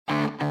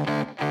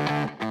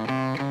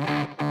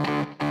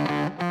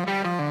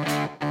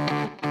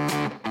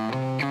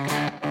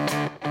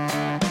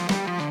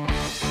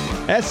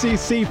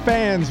SEC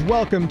fans,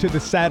 welcome to the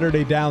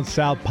Saturday Down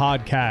South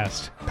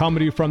podcast, coming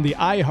to you from the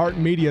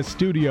iHeartMedia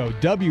studio,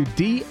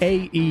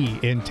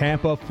 WDAE in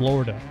Tampa,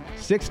 Florida,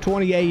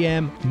 620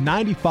 AM,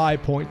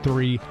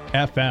 95.3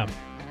 FM.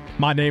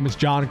 My name is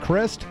John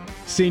Christ,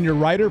 senior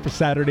writer for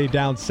Saturday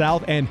Down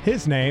South, and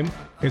his name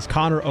is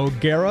Connor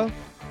O'Gara,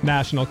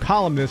 national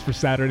columnist for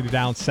Saturday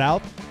Down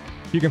South.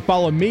 You can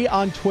follow me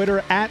on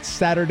Twitter at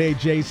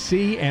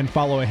SaturdayJC and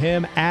follow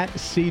him at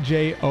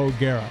CJ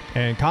O'Gara.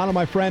 And Connor,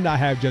 my friend, I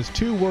have just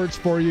two words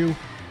for you.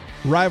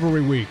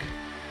 Rivalry week.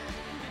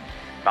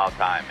 About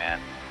time, man.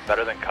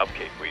 Better than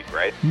Cupcake Week,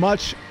 right?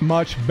 Much,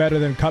 much better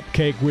than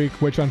Cupcake Week,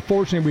 which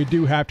unfortunately we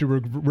do have to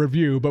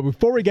review. But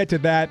before we get to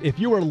that, if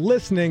you are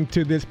listening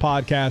to this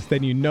podcast,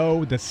 then you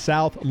know the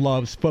South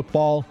loves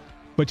football.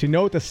 But you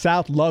know what the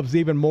South loves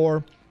even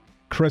more?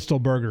 Crystal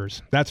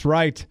Burgers. That's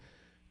right.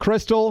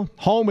 Crystal,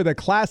 home with a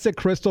classic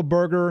Crystal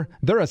Burger.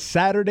 They're a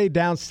Saturday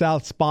Down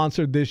South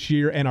sponsor this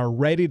year and are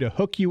ready to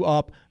hook you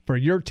up for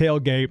your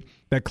tailgate.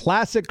 The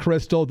classic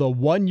Crystal, the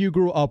one you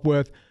grew up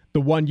with,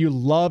 the one you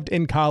loved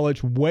in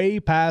college way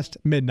past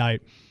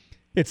midnight.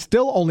 It's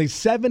still only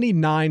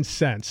 79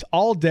 cents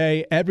all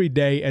day, every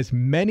day, as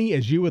many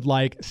as you would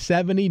like,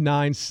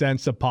 79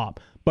 cents a pop.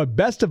 But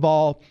best of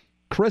all,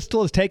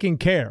 Crystal is taking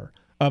care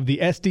of the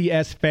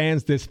SDS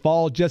fans this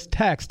fall. Just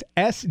text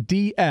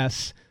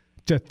SDS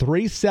to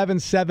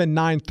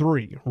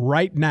 37793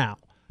 right now.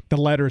 The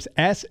letters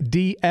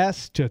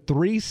SDS to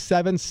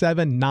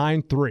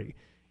 37793.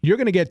 You're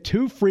going to get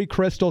 2 free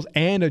Crystals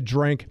and a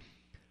drink.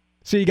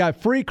 So you got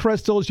free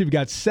Crystals, you've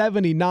got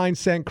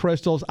 79-cent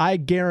Crystals. I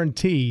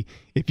guarantee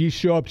if you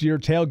show up to your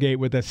tailgate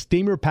with a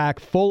steamer pack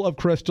full of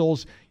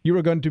Crystals, you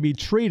are going to be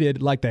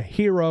treated like the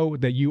hero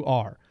that you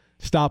are.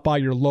 Stop by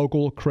your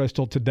local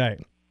Crystal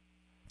today.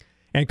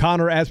 And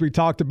Connor, as we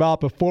talked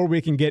about, before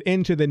we can get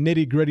into the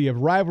nitty-gritty of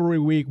Rivalry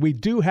Week, we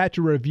do have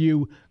to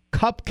review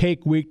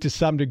Cupcake Week to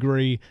some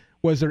degree.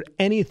 Was there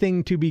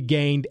anything to be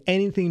gained,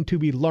 anything to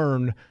be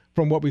learned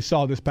from what we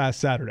saw this past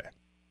Saturday?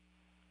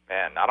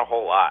 Man, not a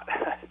whole lot.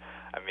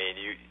 I mean,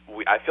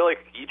 I feel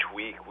like each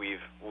week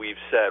we've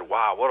said,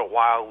 wow, what a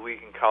wild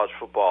week in college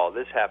football.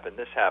 This happened,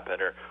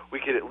 or we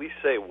could at least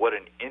say what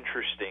an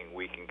interesting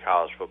week in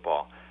college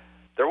football.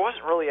 There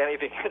wasn't really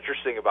anything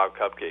interesting about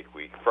Cupcake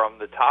Week from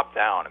the top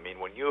down. I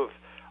mean, when you have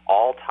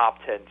all top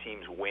 10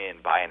 teams win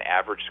by an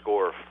average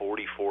score of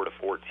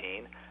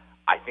 44-14,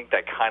 I think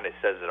that kind of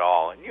says it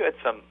all. And you had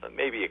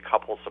maybe a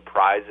couple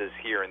surprises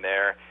here and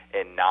there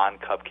in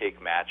non-Cupcake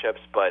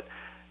matchups, but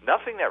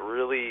nothing that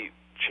really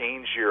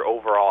changed your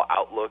overall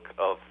outlook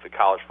of the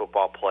college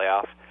football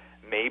playoff.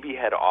 Maybe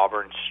had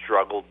Auburn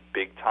struggled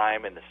big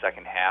time in the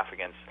second half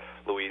against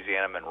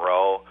Louisiana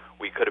Monroe,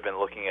 we could have been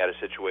looking at a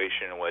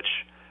situation in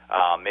which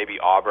maybe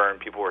Auburn,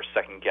 people were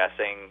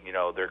second-guessing,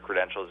 their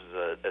credentials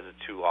as a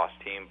two-loss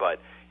team,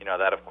 but,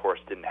 that, of course,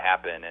 didn't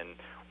happen. And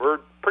we're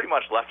pretty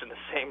much left in the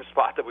same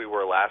spot that we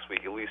were last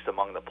week, at least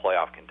among the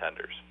playoff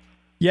contenders.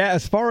 Yeah,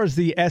 as far as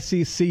the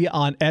SEC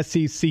on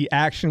SEC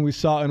action we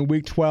saw in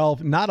Week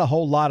 12, not a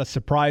whole lot of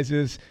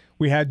surprises.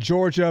 We had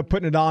Georgia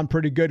putting it on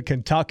pretty good.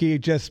 Kentucky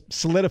just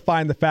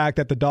solidifying the fact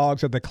that the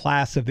Dogs are the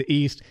class of the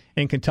East,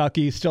 and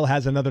Kentucky still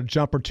has another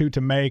jump or two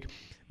to make.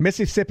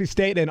 Mississippi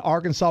State and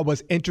Arkansas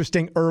was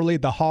interesting early.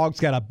 The Hogs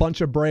got a bunch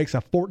of breaks,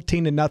 a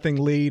 14-0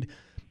 lead.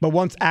 But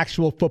once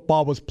actual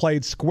football was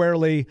played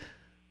squarely,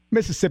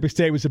 Mississippi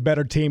State was a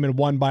better team and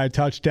won by a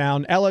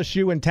touchdown.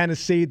 LSU and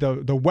Tennessee,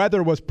 the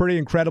weather was pretty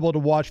incredible to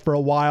watch for a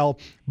while.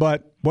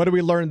 But what did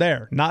we learn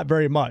there? Not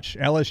very much.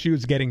 LSU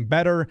is getting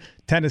better.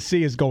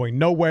 Tennessee is going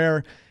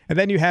nowhere. And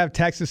then you have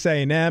Texas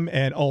A&M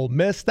and Ole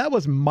Miss. That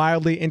was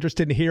mildly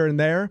interesting here and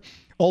there.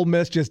 Ole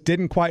Miss just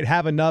didn't quite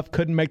have enough,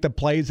 couldn't make the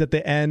plays at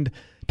the end.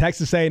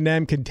 Texas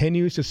A&M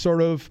continues to sort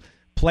of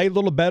play a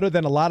little better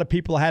than a lot of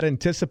people had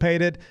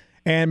anticipated.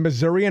 And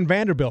Missouri and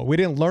Vanderbilt, we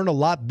didn't learn a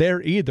lot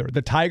there either.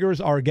 The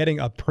Tigers are getting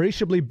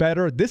appreciably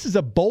better. This is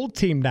a bold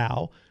team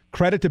now.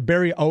 Credit to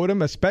Barry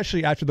Odom,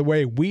 especially after the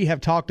way we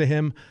have talked to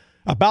him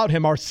about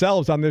him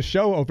ourselves on this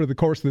show over the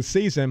course of the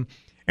season.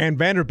 And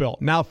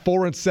Vanderbilt, now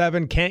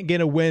 4-7, can't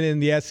get a win in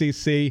the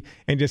SEC,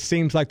 and just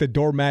seems like the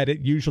doormat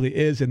it usually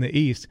is in the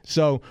East.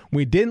 So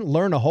we didn't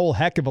learn a whole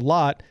heck of a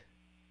lot.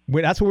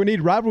 That's what we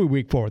need rivalry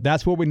week for.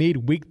 That's what we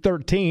need week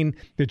 13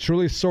 to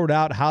truly sort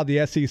out how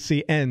the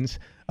SEC ends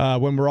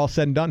when we're all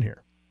said and done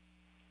here.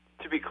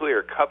 To be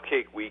clear,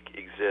 Cupcake Week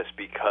exists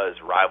because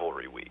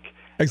rivalry week.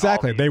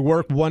 Exactly. They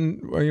work,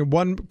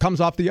 one comes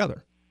off the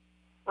other.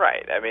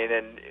 Right. I mean,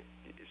 and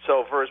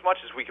so for as much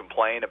as we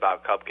complain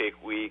about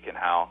Cupcake Week and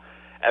how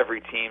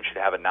every team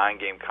should have a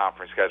 9-game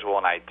conference schedule,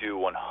 and I do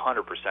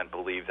 100%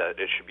 believe that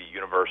it should be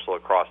universal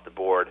across the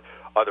board.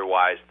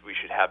 Otherwise, we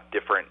should have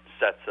different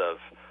sets of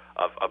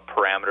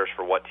parameters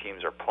for what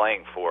teams are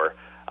playing for.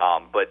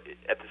 But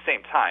at the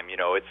same time,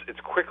 it's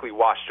quickly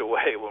washed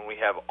away when we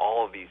have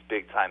all of these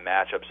big-time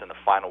matchups in the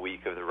final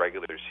week of the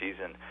regular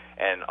season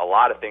and a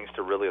lot of things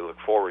to really look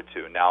forward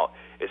to. Now,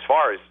 as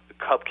far as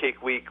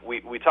Cupcake Week,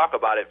 we talk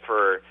about it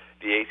for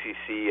the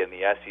ACC and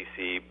the SEC,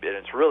 and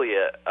it's really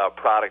a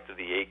product of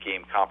the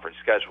 8-game conference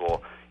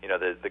schedule.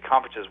 The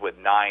conferences with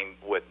nine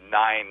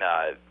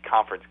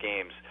conference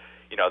games,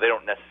 they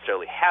don't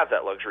necessarily have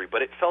that luxury,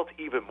 but it felt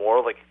even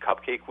more like a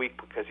Cupcake Week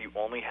because you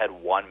only had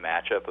one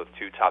matchup of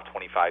two top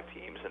 25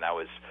 teams, and I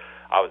was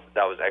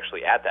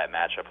actually at that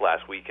matchup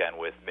last weekend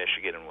with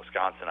Michigan and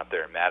Wisconsin up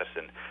there in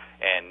Madison.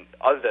 And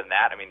other than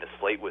that, the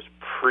slate was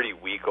pretty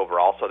weak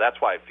overall, so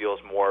that's why it feels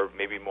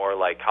maybe more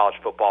like college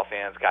football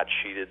fans got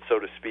cheated, so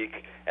to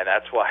speak, and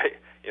that's why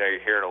you're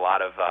hearing a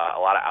lot of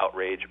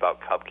outrage about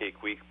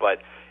Cupcake Week.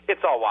 But it's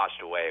all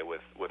washed away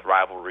with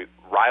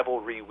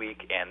rivalry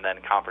week and then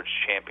conference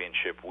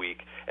championship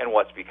week and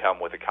what's become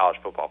with the college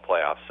football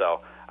playoffs.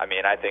 So,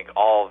 I think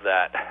all of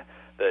that,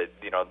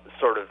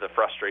 sort of the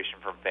frustration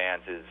from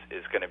fans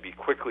is going to be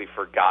quickly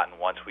forgotten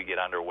once we get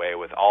underway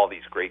with all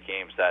these great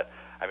games that,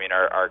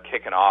 are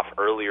kicking off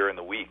earlier in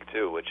the week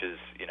too, which is,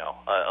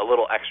 a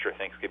little extra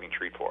Thanksgiving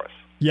treat for us.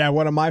 Yeah,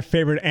 one of my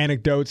favorite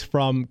anecdotes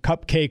from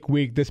Cupcake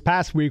Week this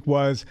past week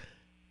was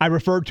I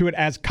referred to it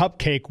as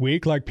Cupcake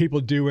Week, like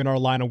people do in our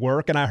line of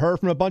work, and I heard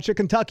from a bunch of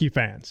Kentucky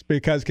fans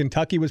because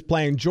Kentucky was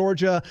playing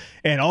Georgia,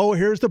 and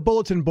here's the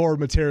bulletin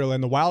board material,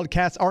 and the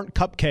Wildcats aren't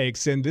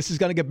cupcakes, and this is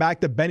going to get back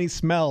to Benny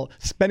Snell,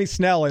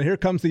 and here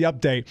comes the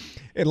update.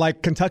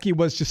 And Kentucky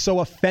was just so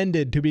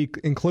offended to be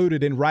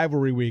included in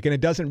rivalry week, and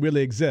it doesn't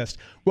really exist.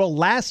 Well,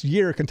 last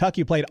year,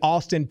 Kentucky played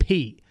Austin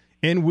Peay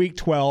in Week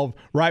 12,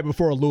 right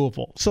before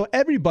Louisville. So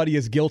everybody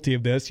is guilty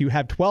of this. You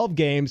have 12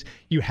 games.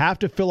 You have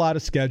to fill out a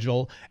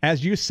schedule.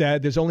 As you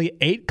said, there's only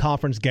 8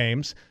 conference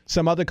games.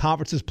 Some other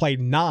conferences played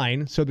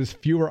 9, so there's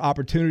fewer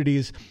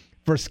opportunities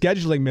for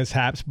scheduling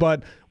mishaps.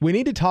 But we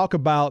need to talk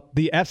about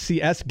the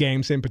FCS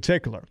games in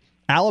particular.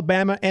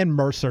 Alabama and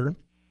Mercer.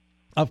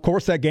 Of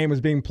course, that game was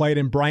being played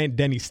in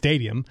Bryant-Denny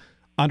Stadium.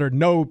 Under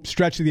no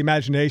stretch of the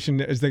imagination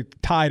is the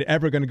Tide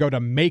ever going to go to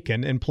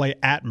Macon and play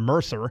at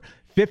Mercer.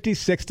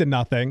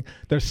 56-0.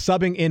 They're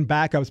subbing in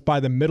backups by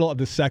the middle of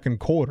the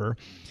second quarter.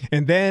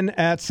 And then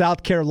at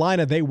South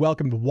Carolina, they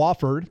welcomed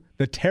Wofford,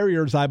 the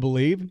Terriers, I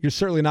believe. You're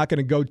certainly not going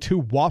to go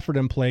to Wofford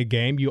and play a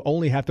game. You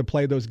only have to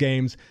play those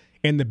games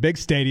in the big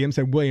stadiums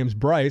at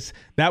Williams-Brice.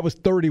 That was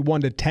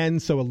 31-10,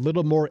 so a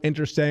little more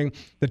interesting.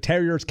 The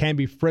Terriers can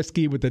be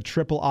frisky with the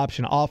triple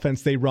option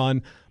offense they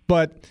run,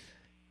 but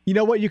you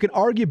know what? You can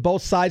argue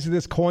both sides of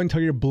this coin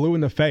till you're blue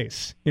in the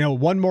face.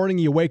 One morning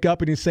you wake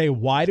up and you say,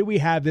 why do we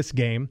have this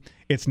game?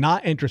 It's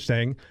not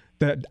interesting.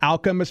 The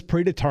outcome is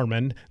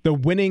predetermined. The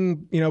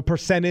winning,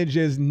 percentage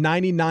is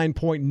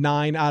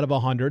 99.9 out of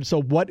 100.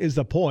 So what is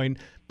the point?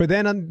 But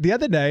then on the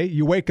other day,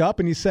 you wake up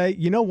and you say,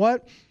 you know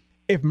what?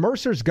 If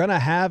Mercer's going to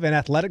have an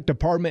athletic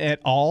department at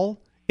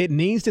all, it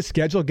needs to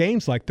schedule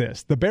games like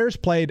this. The Bears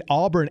played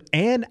Auburn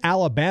and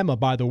Alabama,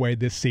 by the way,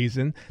 this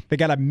season. They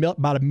got about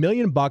 $1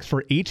 million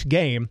for each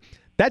game.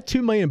 That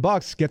 $2 million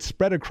gets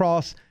spread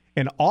across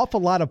an awful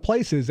lot of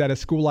places at a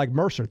school like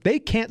Mercer. They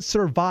can't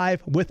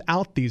survive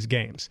without these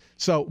games.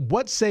 So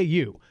what say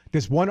you?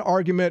 Does one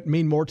argument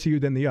mean more to you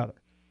than the other?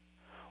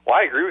 Well,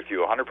 I agree with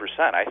you 100%.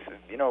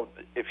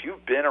 If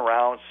you've been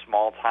around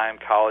small-time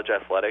college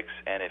athletics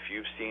and if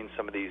you've seen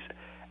some of these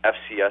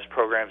FCS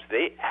programs,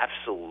 they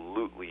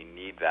absolutely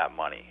need that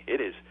money. It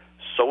is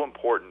so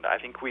important. I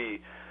think we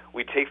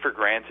take for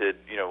granted,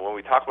 when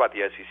we talk about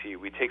the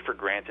SEC, we take for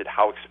granted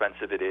how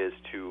expensive it is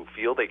to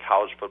field a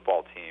college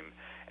football team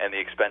and the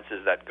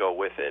expenses that go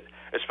with it,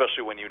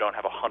 especially when you don't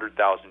have 100,000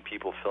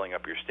 people filling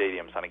up your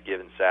stadiums on a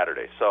given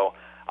Saturday. So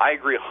I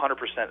agree 100%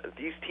 that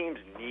these teams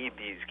need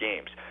these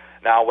games.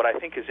 Now, what I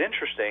think is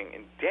interesting,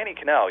 and Danny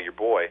Cannell, your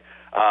boy,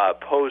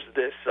 posed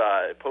this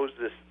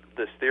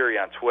theory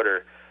on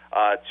Twitter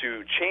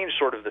to change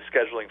sort of the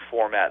scheduling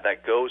format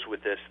that goes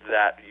with this,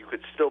 that you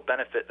could still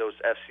benefit those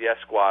FCS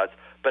squads,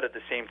 but at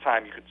the same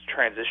time you could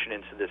transition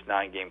into this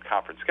 9-game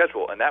conference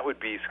schedule, and that would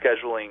be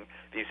scheduling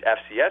these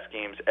FCS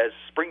games as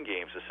spring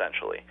games,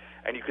 essentially.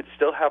 And you could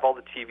still have all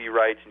the TV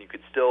rights, and you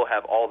could still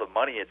have all the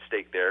money at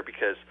stake there,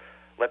 because,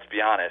 let's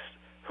be honest,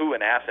 who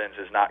in Athens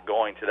is not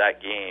going to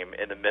that game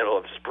in the middle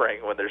of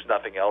spring when there's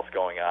nothing else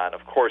going on?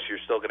 Of course,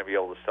 you're still going to be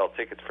able to sell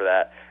tickets for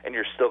that, and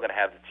you're still going to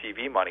have the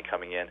TV money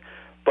coming in.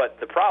 But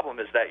the problem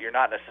is that you're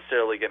not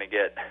necessarily going to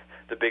get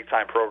the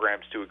big-time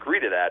programs to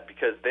agree to that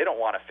because they don't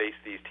want to face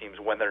these teams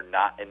when they're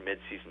not in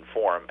mid-season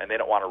form, and they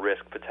don't want to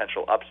risk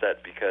potential upsets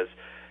because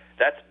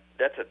that's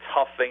a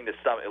tough thing to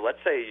stomach.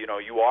 Let's say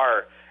you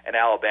are in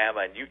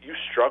Alabama and you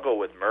struggle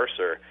with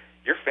Mercer.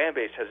 Your fan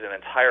base has an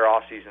entire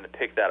offseason to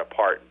pick that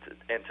apart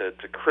and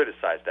to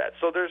criticize that.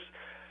 So there's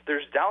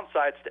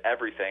downsides to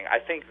everything. I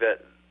think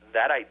that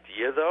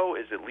idea, though,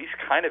 is at least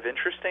kind of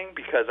interesting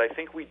because I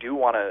think we do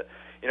want to,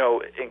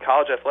 in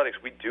college athletics,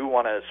 we do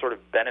want to sort of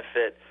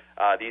benefit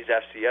these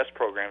FCS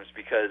programs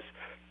because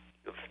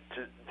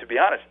to be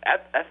honest,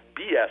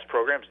 FBS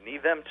programs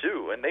need them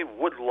too, and they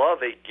would love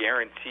a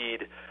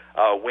guaranteed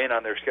win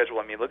on their schedule.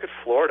 I mean, look at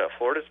Florida.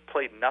 Florida's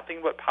played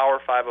nothing but Power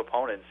 5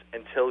 opponents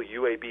until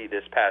UAB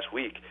this past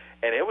week,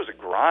 and it was a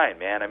grind,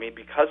 man. I mean,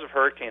 because of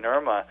Hurricane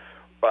Irma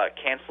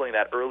canceling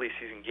that early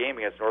season game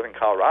against Northern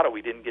Colorado,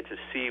 we didn't get to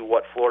see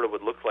what Florida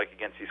would look like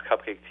against these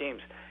cupcake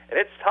teams, and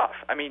it's tough.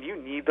 I mean,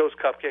 you need those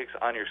cupcakes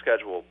on your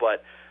schedule,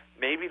 but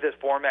maybe this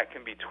format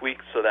can be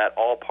tweaked so that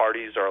all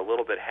parties are a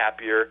little bit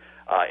happier.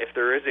 If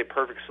there is a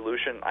perfect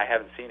solution, I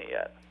haven't seen it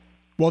yet.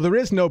 Well, there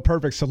is no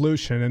perfect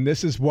solution, and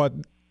this is what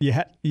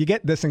you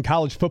get this in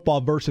college football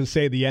versus,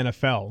 say, the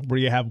NFL, where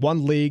you have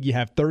one league, you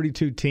have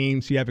 32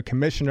 teams, you have a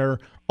commissioner,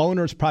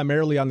 owners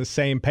primarily on the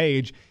same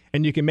page,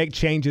 and you can make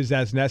changes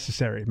as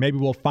necessary. Maybe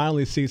we'll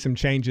finally see some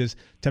changes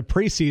to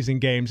preseason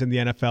games in the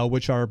NFL,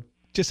 which are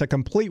just a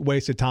complete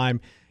waste of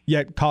time,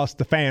 yet cost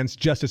the fans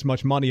just as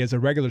much money as a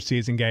regular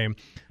season game.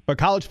 But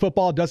college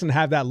football doesn't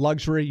have that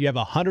luxury. You have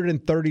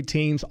 130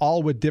 teams,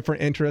 all with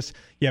different interests.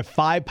 You have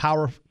 5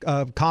 power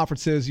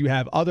conferences. You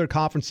have other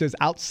conferences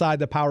outside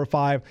the Power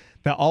 5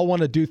 that all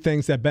want to do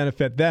things that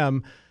benefit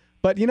them.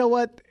 But you know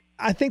what?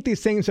 I think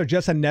these things are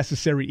just a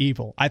necessary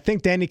evil. I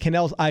think Danny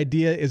Kanell's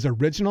idea is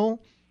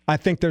original. I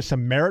think there's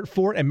some merit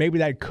for it, and maybe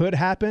that could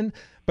happen.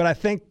 But I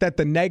think that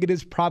the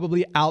negatives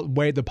probably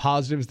outweigh the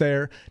positives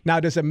there. Now,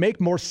 does it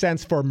make more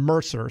sense for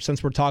Mercer,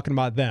 since we're talking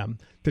about them,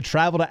 to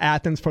travel to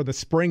Athens for the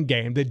spring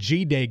game, the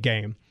G-Day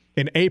game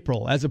in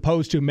April, as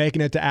opposed to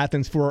making it to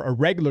Athens for a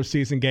regular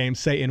season game,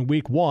 say in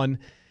week 1?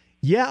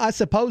 Yeah, I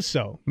suppose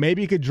so.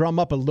 Maybe you could drum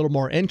up a little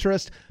more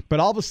interest, but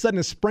all of a sudden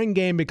a spring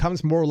game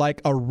becomes more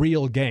like a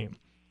real game.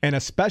 And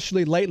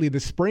especially lately, the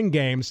spring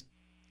games,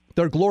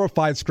 they're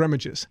glorified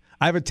scrimmages.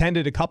 I've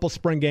attended a couple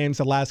spring games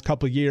the last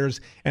couple of years,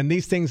 and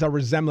these things are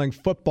resembling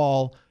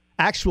football,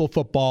 actual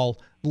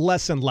football,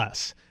 less and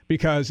less,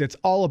 because it's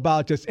all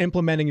about just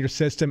implementing your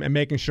system and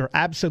making sure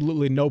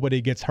absolutely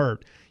nobody gets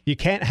hurt. You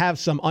can't have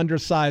some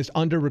undersized,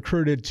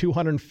 under-recruited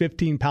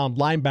 215-pound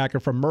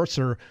linebacker from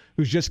Mercer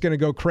who's just going to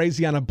go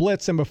crazy on a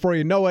blitz, and before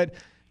you know it,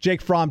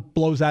 Jake Fromm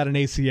blows out an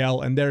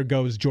ACL, and there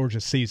goes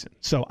Georgia's season.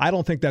 So I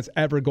don't think that's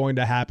ever going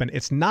to happen.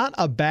 It's not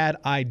a bad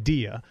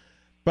idea,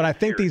 but I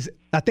think these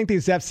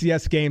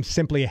FCS games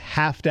simply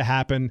have to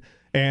happen,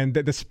 and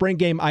the spring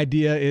game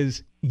idea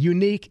is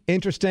unique,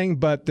 interesting,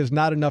 but there's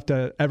not enough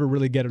to ever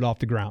really get it off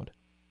the ground.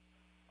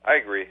 I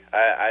agree.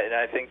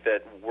 I think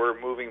that we're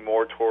moving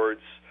more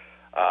towards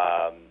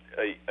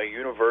a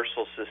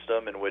universal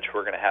system in which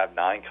we're going to have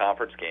 9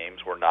 conference games.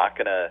 We're not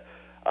going to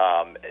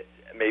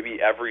maybe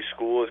every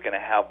school is going to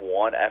have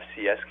one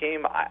FCS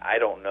game. I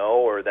don't know,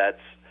 or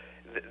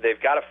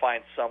they've got to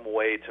find some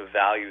way to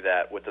value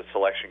that with the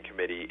selection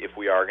committee if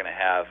we are going to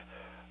have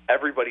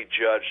everybody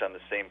judged on the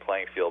same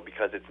playing field,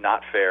 because it's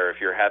not fair if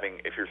you're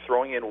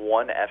throwing in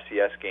one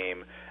FCS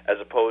game as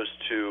opposed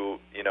to,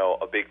 you know,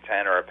 a Big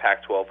Ten or a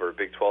Pac-12 or a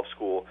Big 12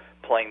 school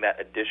playing that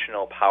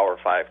additional Power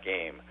 5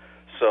 game.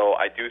 So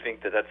I do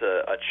think that that's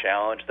a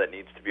challenge that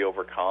needs to be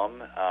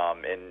overcome,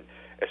 and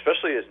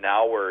especially as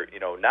now we're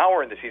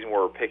in the season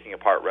where we're picking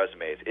apart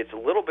resumes. It's a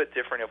little bit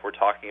different if we're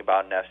talking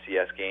about an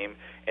FCS game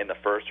in the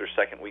first or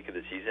second week of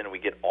the season and we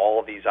get all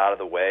of these out of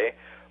the way.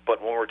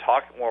 But when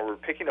we're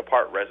picking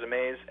apart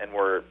resumes and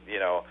we're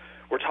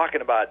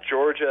talking about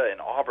Georgia and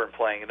Auburn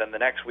playing, and then the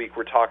next week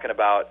we're talking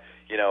about,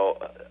 you know,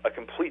 a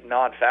complete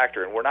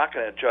non-factor, and we're not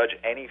going to judge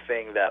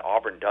anything that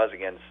Auburn does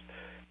against,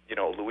 you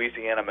know,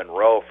 Louisiana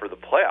Monroe for the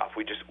playoff.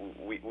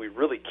 We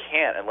really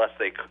can't unless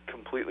they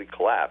completely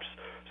collapse.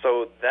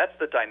 So that's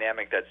the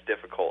dynamic that's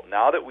difficult.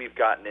 Now that we've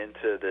gotten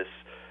into this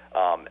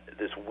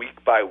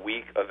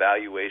week-by-week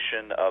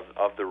evaluation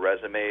of the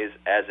resumes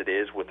as it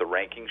is with the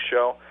rankings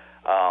show,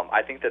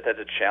 I think that's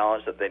a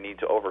challenge that they need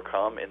to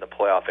overcome in the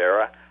playoff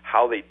era.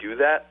 How they do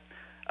that,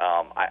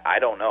 I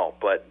don't know.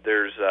 But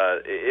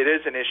it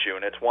is an issue,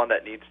 and it's one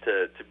that needs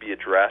to be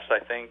addressed, I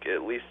think,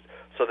 at least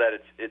so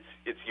that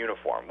it's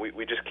uniform.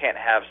 We just can't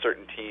have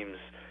certain teams,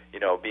 you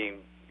know,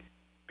 being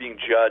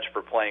judged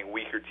for playing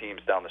weaker teams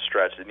down the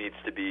stretch. It needs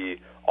to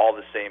be all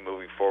the same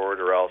moving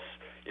forward, or else,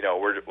 you know,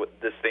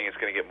 this thing is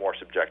going to get more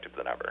subjective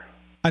than ever.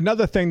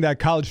 Another thing that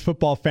college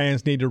football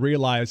fans need to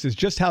realize is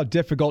just how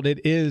difficult it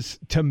is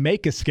to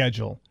make a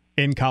schedule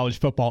in college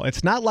football.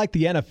 It's not like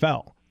the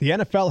NFL. The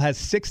NFL has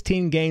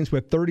 16 games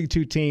with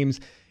 32 teams,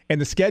 and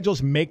the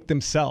schedules make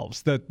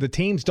themselves. The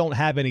teams don't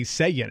have any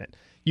say in it.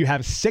 You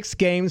have 6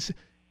 games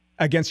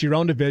against your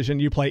own division.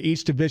 You play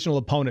each divisional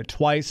opponent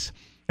twice.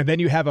 And then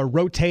you have a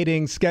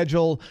rotating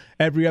schedule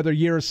every other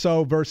year or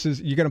so versus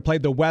you're going to play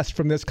the West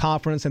from this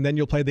conference, and then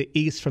you'll play the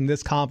East from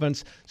this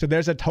conference. So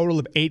there's a total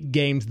of 8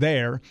 games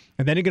there.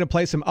 And then you're going to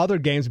play some other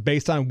games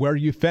based on where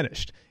you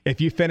finished.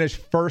 If you finished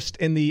first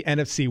in the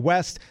NFC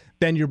West,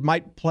 then you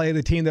might play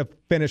the team that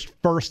finished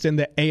first in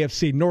the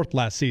AFC North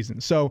last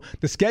season. So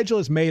the schedule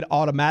is made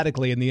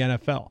automatically in the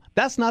NFL.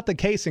 That's not the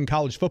case in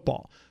college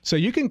football. So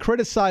you can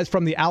criticize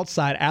from the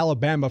outside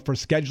Alabama for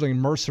scheduling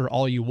Mercer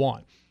all you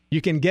want. You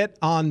can get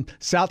on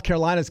South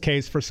Carolina's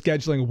case for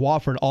scheduling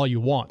Wofford all you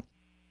want.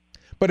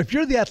 But if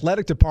you're the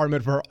athletic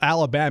department for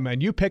Alabama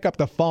and you pick up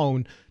the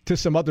phone to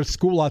some other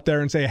school out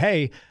there and say,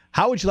 hey,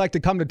 how would you like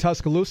to come to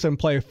Tuscaloosa and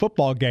play a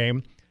football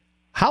game?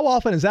 How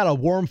often is that a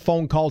warm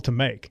phone call to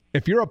make?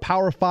 If you're a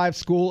Power 5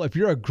 school, if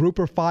you're a Group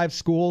of 5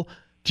 school,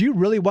 do you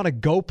really want to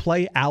go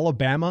play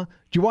Alabama?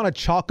 Do you want to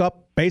chalk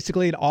up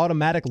basically an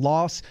automatic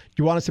loss? Do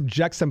you want to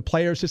subject some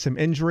players to some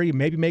injury,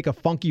 maybe make a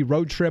funky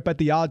road trip at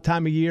the odd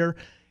time of year?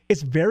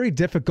 It's very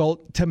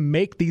difficult to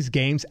make these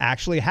games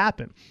actually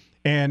happen.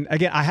 And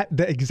again,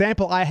 the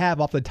example I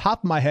have off the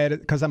top of my head,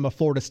 because I'm a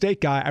Florida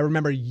State guy, I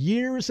remember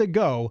years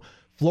ago,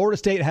 Florida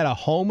State had a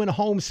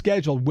home-and-home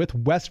scheduled with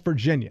West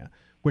Virginia,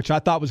 which I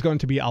thought was going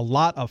to be a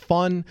lot of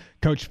fun.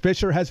 Coach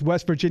Fisher has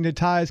West Virginia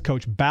ties.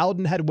 Coach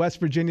Bowden had West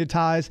Virginia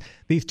ties.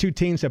 These two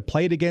teams have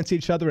played against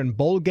each other in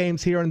bowl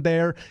games here and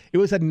there. It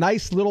was a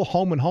nice little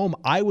home-and-home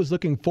I was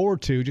looking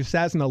forward to just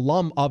as an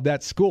alum of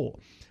that school.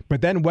 But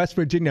then West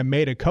Virginia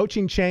made a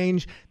coaching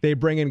change. They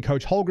bring in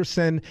Coach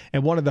Holgorsen,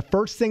 and one of the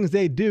first things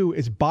they do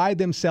is buy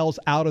themselves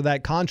out of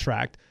that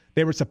contract.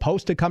 They were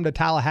supposed to come to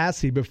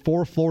Tallahassee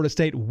before Florida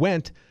State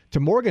went to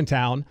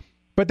Morgantown,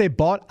 but they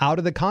bought out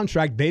of the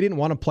contract. They didn't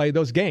want to play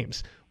those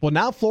games. Well,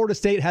 now Florida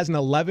State has an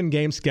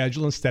 11-game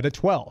schedule instead of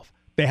 12.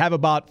 They have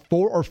about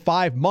 4 or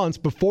 5 months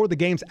before the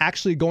game's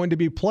actually going to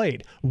be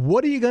played.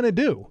 What are you going to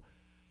do?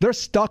 They're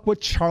stuck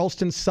with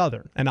Charleston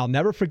Southern. And I'll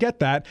never forget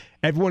that.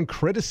 Everyone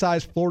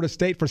criticized Florida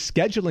State for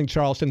scheduling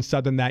Charleston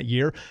Southern that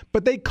year,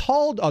 but they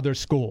called other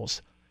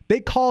schools. They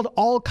called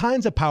all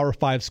kinds of Power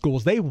 5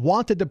 schools. They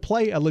wanted to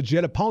play a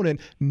legit opponent.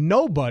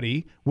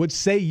 Nobody would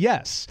say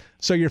yes.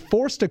 So you're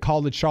forced to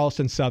call the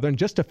Charleston Southern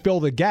just to fill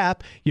the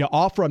gap. You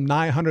offer them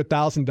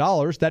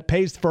 $900,000. That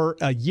pays for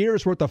a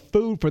year's worth of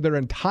food for their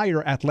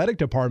entire athletic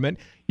department.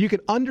 You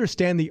can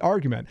understand the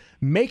argument.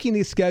 Making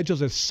these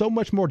schedules is so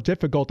much more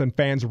difficult than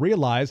fans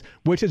realize,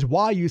 which is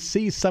why you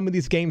see some of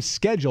these games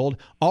scheduled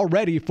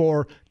already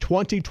for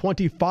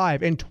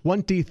 2025 and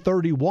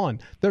 2031.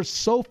 They're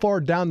so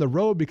far down the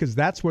road because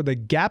that's where the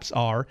gaps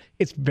are.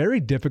 It's very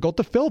difficult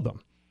to fill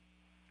them.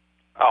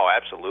 Oh,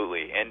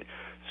 absolutely. And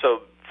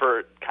so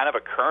for kind of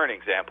a current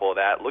example of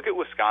that, look at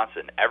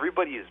Wisconsin.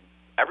 Everybody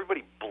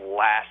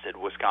blasted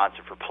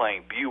Wisconsin for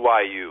playing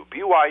BYU.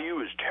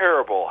 BYU is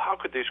terrible. How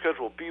could they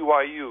schedule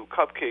BYU,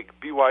 cupcake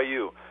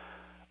BYU?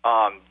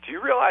 Do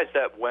you realize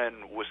that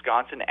when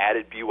Wisconsin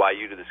added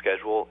BYU to the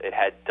schedule, it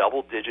had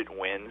double-digit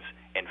wins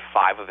in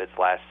 5 of its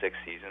last 6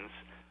 seasons?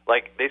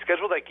 Like, they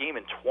scheduled that game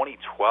in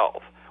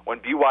 2012 when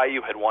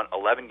BYU had won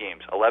 11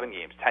 games,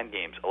 10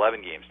 games,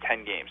 11 games,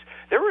 10 games.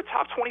 They were a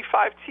top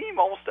 25 team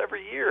almost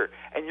every year.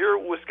 And you're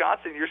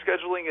Wisconsin, you're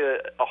scheduling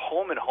a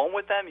home-and-home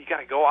with them. You got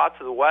to go out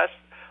to the West.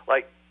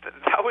 Like,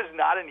 that was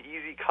not an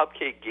easy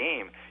cupcake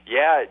game.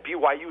 Yeah,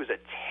 BYU is a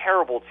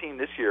terrible team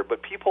this year,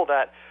 but people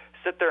that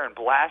sit there and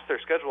blast their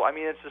schedule, I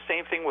mean, it's the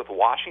same thing with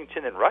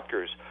Washington and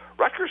Rutgers.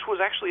 Rutgers was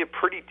actually a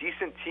pretty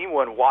decent team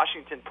when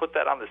Washington put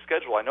that on the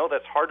schedule. I know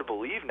that's hard to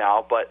believe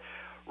now, but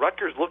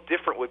Rutgers looked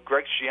different with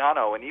Greg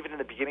Schiano and even in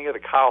the beginning of the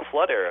Kyle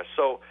Flood era.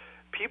 So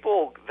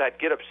people that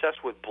get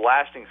obsessed with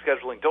blasting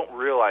scheduling don't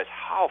realize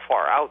how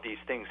far out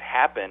these things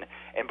happen.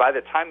 And by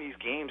the time these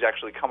games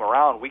actually come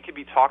around, we could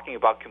be talking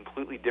about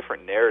completely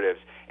different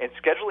narratives. And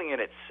scheduling in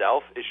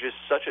itself is just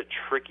such a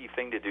tricky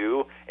thing to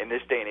do in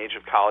this day and age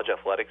of college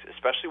athletics,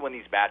 especially when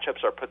these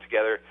matchups are put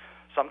together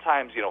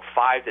sometimes,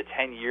 5 to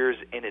 10 years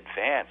in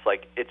advance.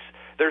 Like,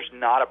 there's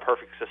not a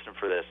perfect system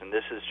for this. And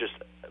this is just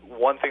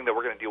one thing that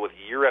we're going to deal with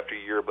year after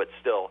year, but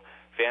still,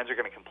 fans are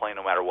going to complain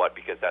no matter what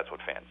because that's what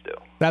fans do.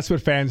 That's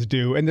what fans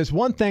do. And there's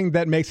one thing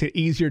that makes it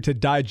easier to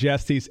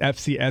digest these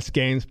FCS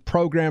games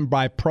program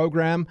by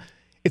program.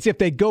 It's if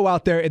they go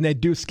out there and they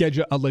do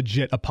schedule a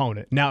legit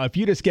opponent. Now, if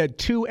you just get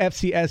 2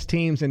 FCS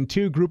teams and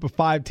 2 Group of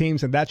 5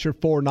 teams and that's your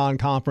 4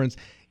 non-conference,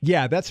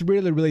 yeah, that's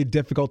really, really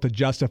difficult to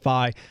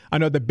justify. I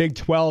know the Big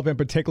 12 in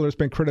particular has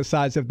been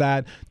criticized of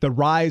that. The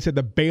rise of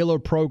the Baylor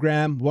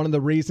program, one of the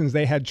reasons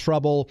they had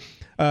trouble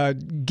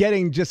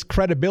getting just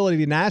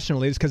credibility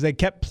nationally is because they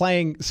kept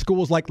playing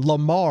schools like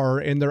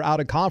Lamar in their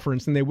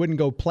out-of-conference and they wouldn't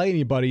go play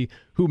anybody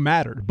who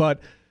mattered. But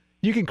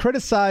you can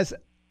criticize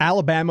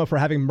Alabama for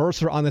having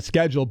Mercer on the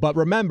schedule, but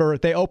remember,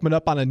 they opened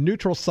up on a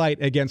neutral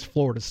site against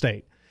Florida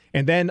State.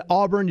 And then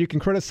Auburn, you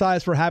can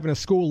criticize for having a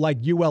school like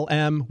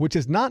ULM, which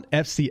is not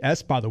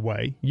FCS, by the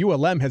way.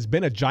 ULM has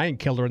been a giant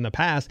killer in the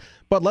past.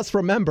 But let's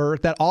remember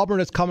that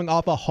Auburn is coming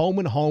off a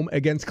home-and-home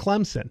against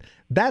Clemson.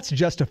 That's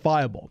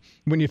justifiable.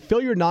 When you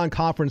fill your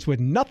non-conference with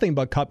nothing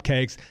but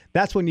cupcakes,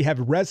 that's when you have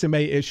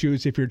resume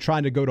issues if you're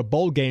trying to go to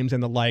bowl games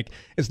and the like.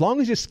 As long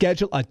as you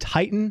schedule a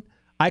Titan,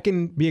 I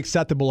can be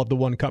acceptable of the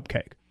one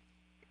cupcake.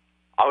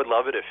 I would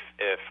love it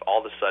if all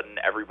of a sudden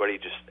everybody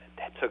just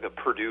took a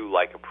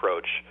Purdue-like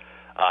approach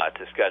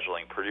to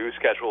scheduling. Purdue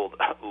scheduled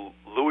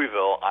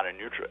Louisville at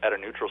a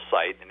neutral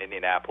site in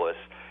Indianapolis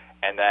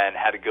and then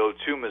had to go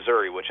to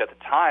Missouri, which at the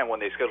time when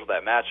they scheduled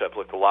that matchup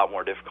looked a lot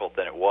more difficult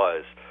than it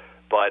was.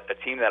 But a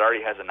team that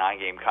already has a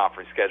 9-game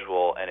conference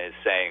schedule and is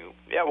saying,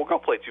 yeah, we'll go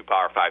play 2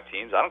 Power 5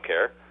 teams, I don't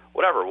care.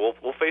 whatever.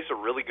 We'll face a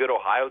really good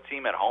Ohio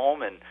team at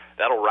home, and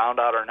that'll round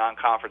out our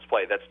non-conference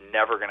play. That's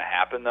never going to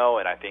happen, though,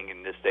 and I think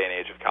in this day and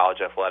age of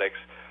college athletics,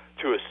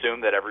 to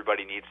assume that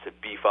everybody needs to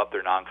beef up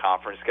their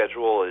non-conference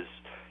schedule is,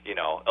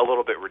 a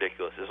little bit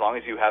ridiculous. As long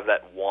as you have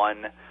that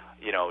one,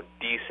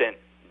 decent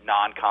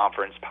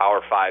non-conference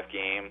Power 5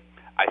 game,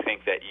 I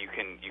think that you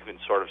can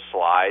sort of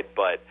slide.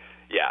 But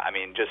yeah, I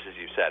mean, just as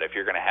you said, if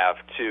you're going to have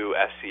two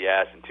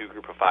FCS and two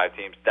Group of 5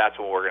 teams, that's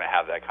when we're going to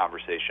have that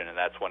conversation, and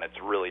that's when it's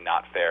really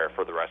not fair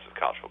for the rest of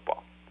college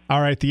football. All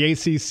right, the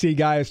ACC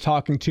guy is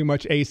talking too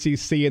much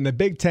ACC, and the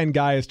Big Ten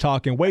guy is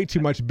talking way too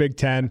much Big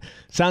Ten.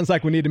 Sounds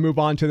like we need to move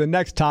on to the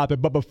next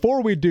topic. But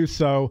before we do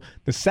so,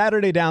 the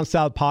Saturday Down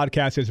South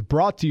podcast is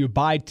brought to you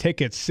by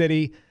Ticket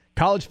City.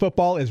 College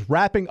football is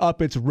wrapping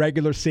up its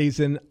regular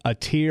season a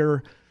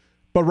tier,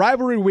 but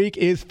rivalry week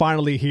is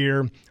finally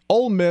here.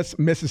 Ole Miss,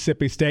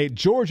 Mississippi State,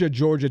 Georgia,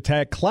 Georgia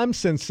Tech,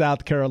 Clemson,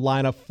 South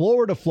Carolina,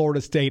 Florida,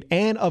 Florida State,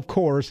 and, of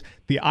course,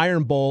 the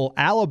Iron Bowl,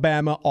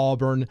 Alabama,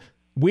 Auburn.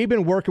 We've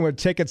been working with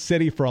Ticket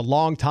City for a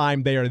long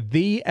time. They are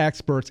the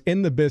experts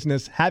in the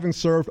business, having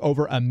served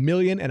over 1.5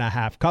 million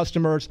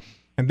customers,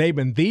 and they've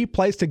been the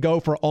place to go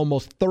for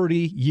almost 30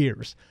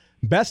 years.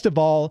 Best of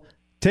all,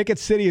 Ticket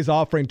City is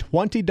offering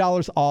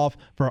 $20 off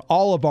for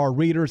all of our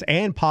readers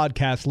and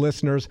podcast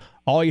listeners.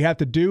 All you have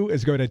to do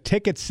is go to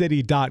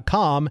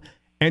ticketcity.com,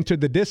 enter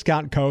the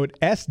discount code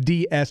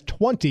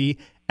SDS20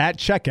 at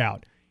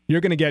checkout.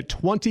 You're going to get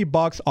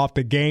 $20 off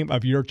the game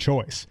of your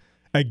choice.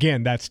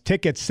 Again, that's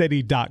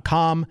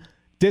ticketcity.com,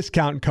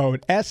 discount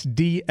code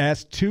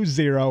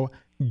SDS20.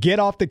 Get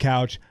off the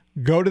couch,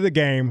 go to the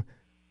game.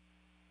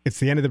 It's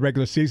the end of the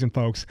regular season,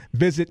 folks.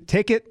 Visit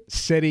Ticket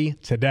City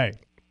today.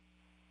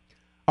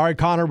 All right,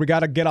 Connor, we got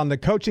to get on the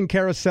coaching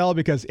carousel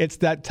because it's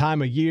that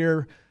time of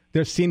year.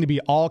 There seemed to be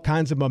all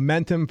kinds of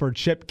momentum for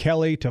Chip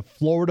Kelly to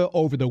Florida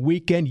over the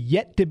weekend,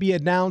 yet to be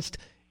announced.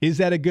 Is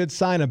that a good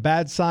sign, a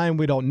bad sign?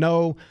 We don't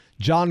know.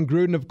 John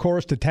Gruden, of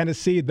course, to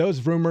Tennessee.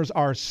 Those rumors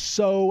are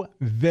so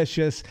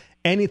vicious.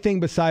 Anything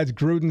besides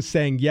Gruden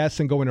saying yes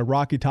and going to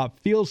Rocky Top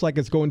feels like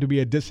it's going to be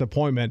a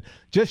disappointment.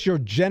 Just your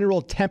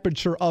general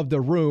temperature of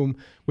the room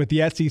with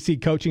the SEC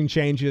coaching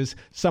changes,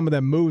 some of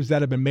the moves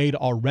that have been made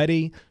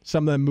already,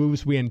 some of the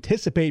moves we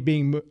anticipate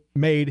being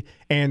made,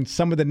 and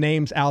some of the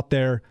names out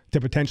there to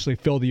potentially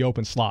fill the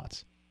open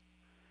slots.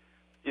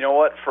 You know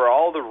what? For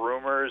all the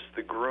rumors,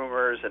 the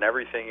groomers, and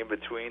everything in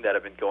between that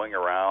have been going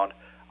around,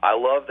 I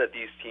love that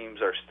these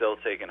teams are still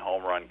taking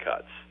home run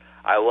cuts.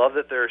 I love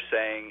that they're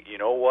saying, you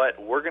know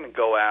what, we're going to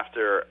go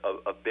after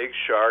a big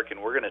shark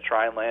and we're going to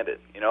try and land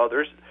it.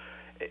 There's,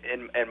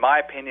 in my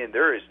opinion,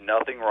 there is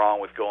nothing wrong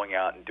with going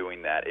out and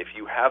doing that. If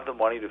you have the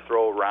money to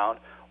throw around,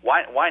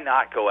 why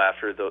not go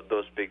after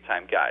those big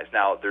time guys?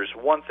 Now, there's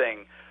one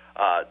thing.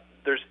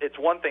 It's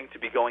one thing to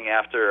be going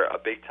after a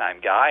big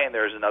time guy, and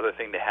there's another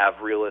thing to have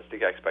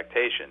realistic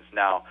expectations.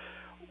 Now,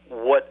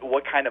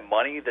 what kind of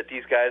money that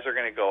these guys are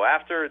going to go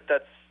after?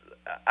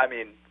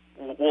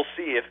 We'll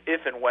see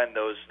if and when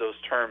those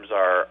terms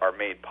are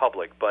made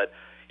public. But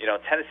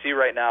Tennessee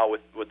right now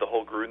with the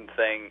whole Gruden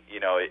thing,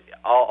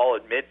 I'll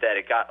admit that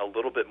it got a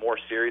little bit more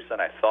serious than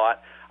I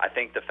thought. I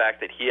think the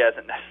fact that he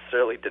hasn't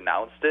necessarily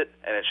denounced it,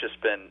 and it's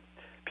just been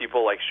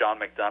people like Sean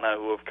McDonough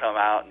who have come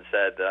out and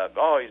said,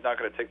 he's not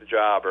going to take the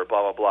job or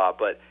blah blah blah.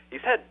 But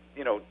he's had,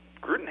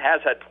 Gruden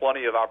has had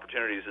plenty of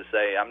opportunities to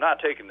say, I'm not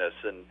taking this,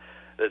 and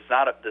it's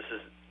not. This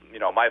is.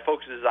 My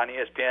focus is on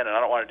ESPN, and I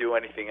don't want to do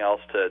anything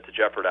else to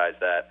jeopardize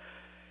that.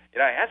 He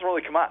hasn't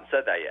really come out and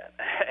said that yet,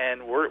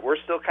 and we're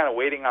still kind of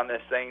waiting on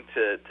this thing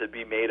to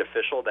be made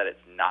official that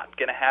it's not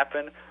going to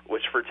happen.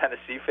 Which for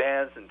Tennessee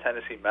fans and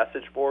Tennessee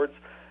message boards,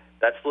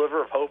 that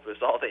sliver of hope is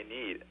all they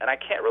need, and I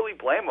can't really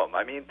blame them.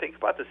 I mean, think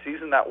about the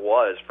season that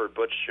was for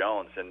Butch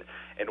Jones and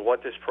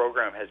what this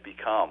program has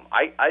become.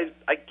 I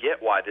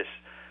get why this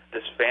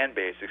fan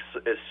base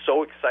is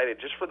so excited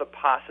just for the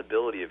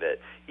possibility of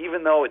it.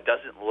 Even though it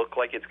doesn't look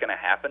like it's going to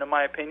happen, in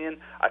my opinion,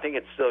 I think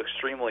it's still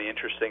extremely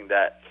interesting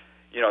that,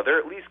 they're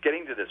at least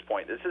getting to this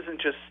point. This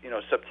isn't just,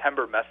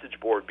 September message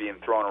board being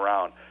thrown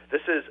around.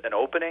 This is an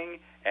opening,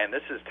 and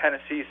this is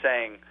Tennessee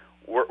saying,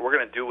 we're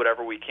going to do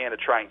whatever we can to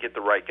try and get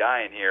the right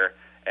guy in here.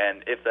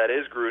 And if that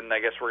is Gruden, I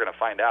guess we're going to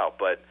find out.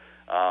 But,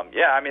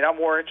 I'm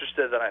more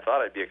interested than I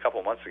thought I'd be a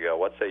couple months ago.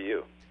 What say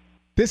you?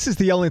 This is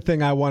the only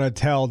thing I want to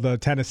tell the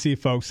Tennessee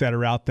folks that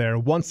are out there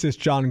once this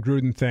John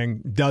Gruden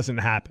thing doesn't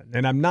happen.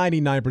 And I'm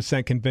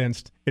 99%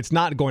 convinced it's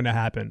not going to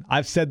happen.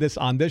 I've said this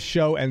on this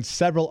show and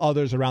several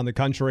others around the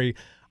country.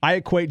 I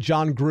equate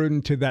John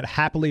Gruden to that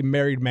happily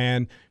married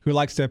man who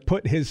likes to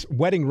put his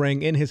wedding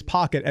ring in his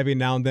pocket every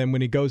now and then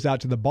when he goes out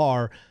to the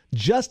bar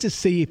just to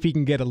see if he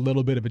can get a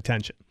little bit of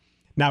attention.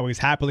 Now he's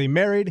happily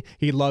married.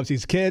 He loves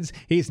his kids.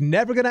 He's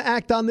never going to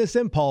act on this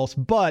impulse,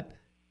 but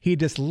he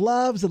just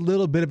loves a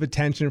little bit of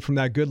attention from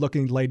that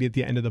good-looking lady at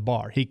the end of the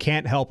bar. He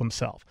can't help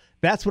himself.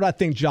 That's what I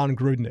think John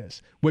Gruden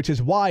is, which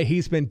is why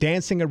he's been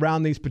dancing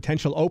around these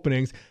potential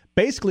openings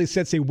basically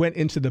since he went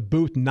into the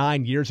booth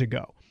 9 years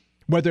ago.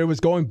 Whether it was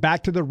going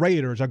back to the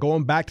Raiders or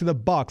going back to the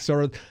Bucs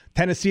or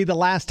Tennessee the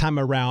last time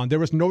around, there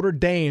was Notre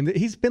Dame.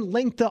 He's been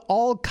linked to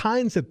all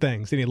kinds of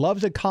things, and he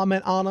loves to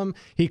comment on them.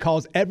 He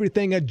calls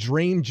everything a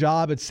dream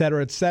job, et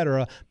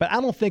cetera, but I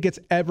don't think it's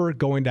ever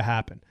going to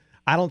happen.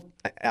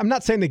 I'm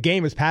not saying the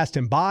game has passed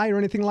him by or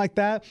anything like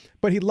that,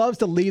 but he loves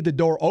to leave the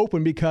door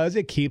open because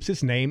it keeps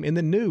his name in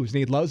the news, and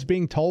he loves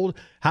being told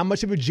how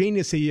much of a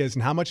genius he is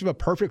and how much of a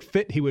perfect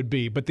fit he would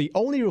be. But the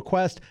only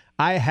request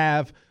I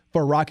have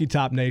for Rocky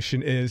Top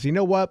Nation is, you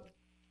know what?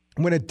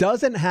 When it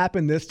doesn't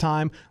happen this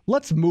time,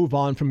 let's move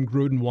on from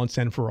Gruden once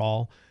and for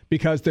all,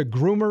 because the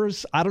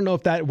groomers, I don't know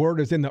if that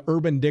word is in the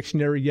Urban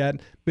Dictionary yet,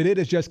 but it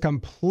is just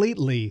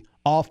completely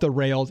off the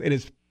rails. It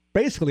is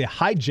basically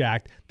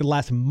hijacked the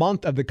last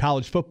month of the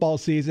college football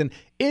season.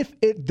 If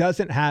it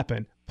doesn't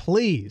happen,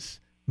 please,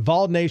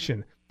 Vol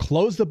Nation,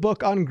 close the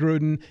book on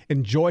Gruden,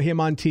 enjoy him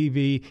on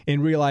TV,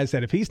 and realize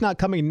that if he's not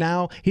coming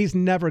now, he's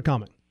never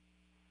coming.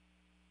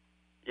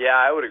 Yeah,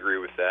 I would agree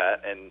with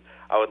that, and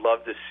I would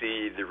love to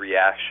see the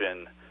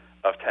reaction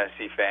of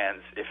Tennessee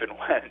fans if and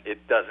when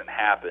it doesn't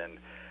happen,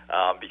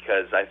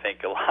 because I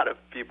think a lot of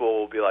people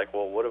will be like,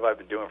 well, what have I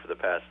been doing for the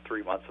past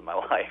 3 months of my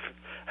life?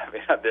 I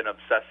mean, I've been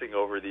obsessing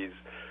over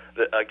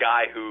a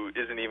guy who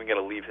isn't even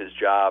going to leave his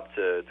job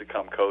to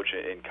come coach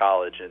in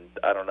college, and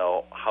I don't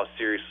know how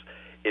serious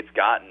it's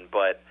gotten,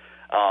 but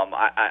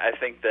I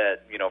think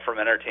that, from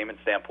an entertainment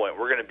standpoint,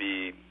 we're going to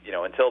be,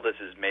 until this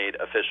is made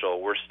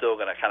official, we're still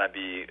going to kind of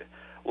be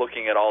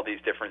looking at all these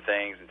different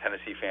things, and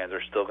Tennessee fans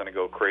are still going to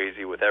go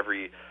crazy with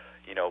every,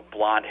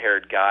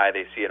 blonde-haired guy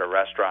they see at a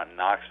restaurant in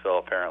Knoxville,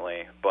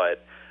 apparently.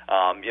 But,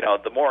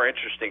 the more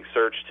interesting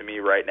search to me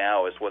right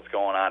now is what's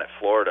going on at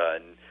Florida,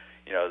 and,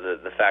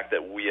 the fact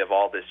that we have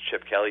all this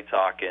Chip Kelly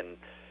talk, and,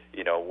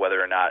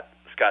 whether or not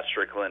Scott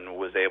Strickland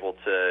was able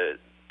to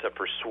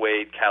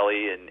persuade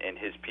Kelly and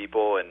his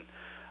people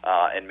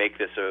and make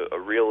this a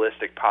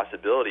realistic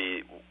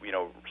possibility,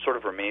 sort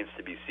of remains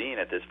to be seen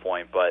at this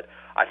point. But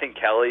I think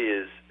Kelly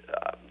is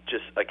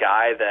just a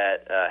guy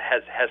that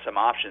has some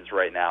options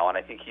right now, and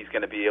I think he's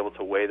going to be able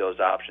to weigh those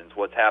options.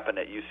 What's happened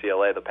at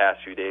UCLA the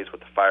past few days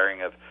with the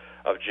firing of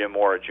Jim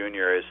Mora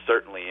Jr. is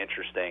certainly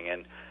interesting,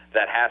 and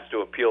that has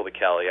to appeal to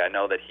Kelly. I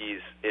know that he's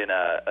in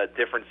a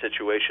different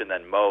situation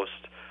than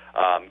most,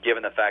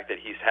 given the fact that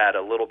he's had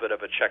a little bit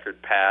of a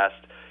checkered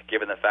past,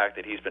 given the fact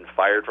that he's been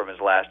fired from his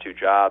last two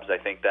jobs. I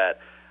think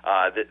that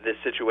this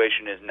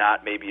situation is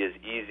not maybe as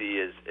easy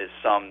as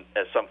some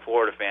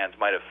Florida fans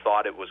might have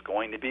thought it was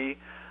going to be.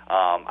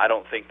 I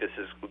didn't think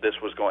this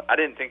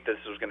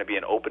was going to be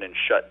an open and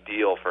shut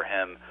deal for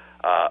him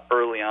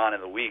early on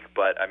in the week.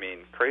 But I mean,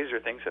 crazier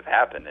things have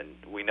happened, and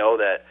we know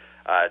that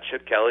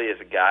Chip Kelly is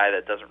a guy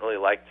that doesn't really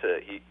like to.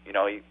 He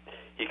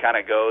kind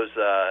of goes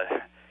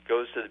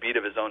to the beat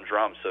of his own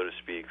drum, so to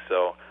speak.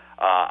 So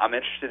I'm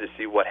interested to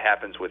see what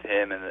happens with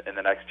him in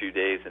the next few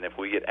days, and if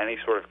we get any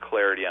sort of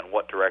clarity on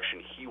what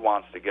direction he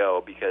wants to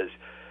go, because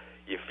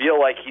you feel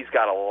like he's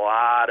got a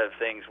lot of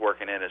things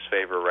working in his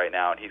favor right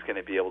now, and he's going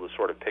to be able to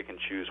sort of pick and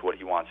choose what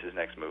he wants his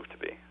next move to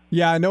be.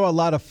 Yeah, I know a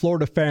lot of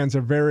Florida fans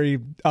are very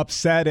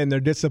upset and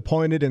they're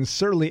disappointed and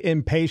certainly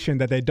impatient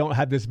that they don't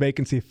have this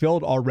vacancy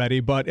filled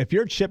already. But if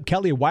you're Chip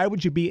Kelly, why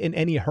would you be in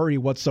any hurry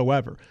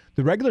whatsoever?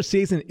 The regular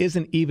season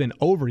isn't even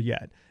over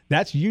yet.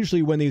 That's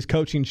usually when these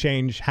coaching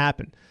changes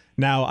happen.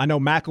 Now, I know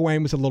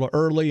McElwain was a little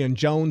early and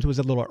Jones was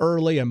a little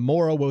early and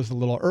Mora was a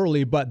little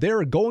early, but there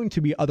are going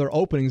to be other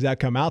openings that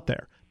come out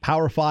there,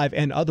 Power 5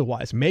 and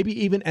otherwise,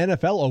 maybe even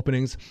NFL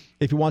openings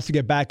if he wants to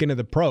get back into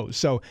the pros.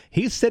 So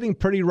he's sitting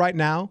pretty right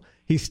now.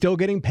 He's still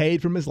getting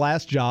paid from his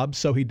last job,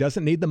 so he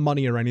doesn't need the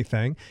money or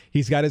anything.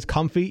 He's got his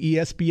comfy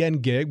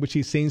ESPN gig, which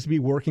he seems to be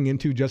working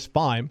into just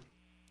fine.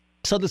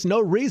 So there's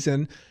no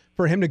reason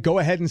for him to go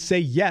ahead and say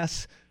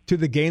yes to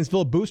the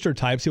Gainesville booster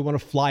types who want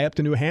to fly up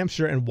to New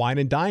Hampshire and wine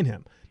and dine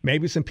him.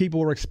 Maybe some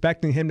people were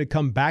expecting him to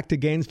come back to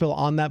Gainesville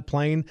on that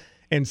plane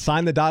and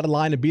sign the dotted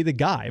line and be the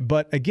guy.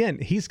 But again,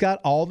 he's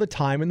got all the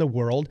time in the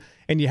world,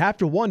 and you have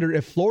to wonder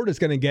if Florida's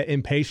going to get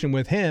impatient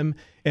with him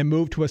and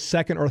move to a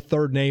second or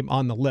third name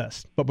on the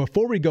list. But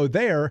before we go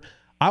there,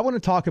 I want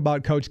to talk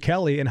about Coach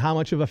Kelly and how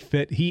much of a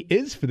fit he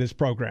is for this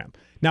program.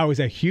 Now,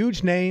 he's a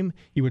huge name.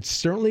 He would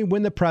certainly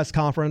win the press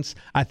conference.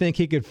 I think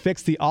he could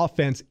fix the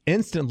offense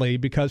instantly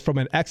because from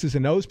an X's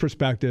and O's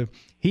perspective,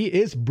 he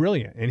is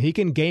brilliant and he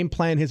can game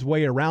plan his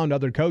way around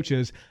other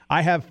coaches.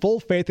 I have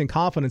full faith and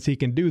confidence he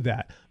can do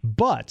that.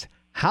 But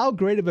how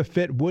great of a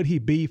fit would he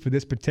be for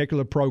this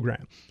particular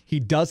program? He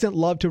doesn't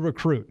love to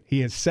recruit.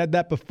 He has said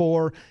that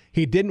before.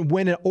 He didn't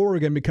win at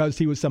Oregon because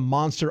he was some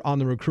monster on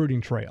the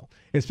recruiting trail.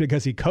 It's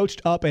because he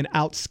coached up and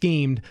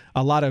out-schemed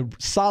a lot of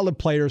solid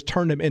players,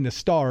 turned them into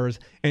stars,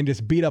 and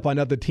just beat up on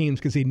other teams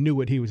because he knew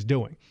what he was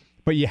doing.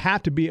 But you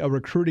have to be a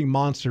recruiting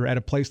monster at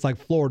a place like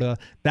Florida.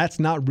 That's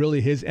not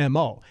really his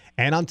MO.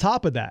 And on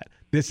top of that,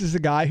 this is a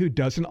guy who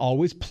doesn't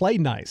always play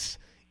nice.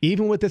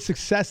 Even with the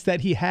success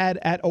that he had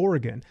at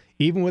Oregon,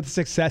 even with the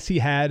success he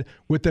had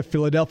with the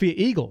Philadelphia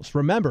Eagles.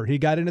 Remember, he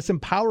got into some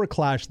power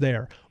clash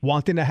there,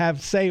 wanting to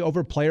have say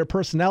over player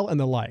personnel and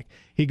the like.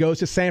 He goes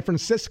to San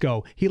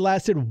Francisco. He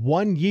lasted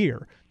 1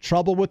 year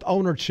trouble with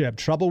ownership,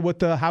 trouble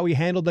with how he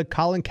handled the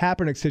Colin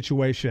Kaepernick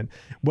situation.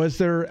 Was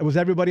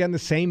everybody on the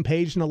same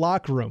page in the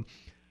locker room?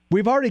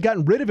 We've already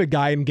gotten rid of a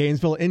guy in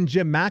Gainesville in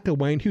Jim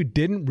McElwain who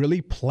didn't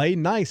really play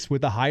nice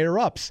with the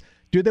higher-ups.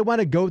 Do they want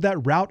to go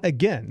that route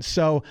again?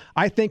 So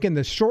I think in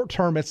the short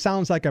term, it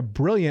sounds like a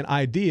brilliant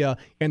idea.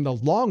 In the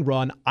long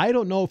run, I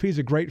don't know if he's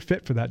a great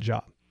fit for that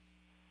job.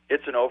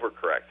 It's an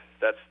overcorrect.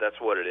 That's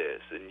what it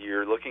is. And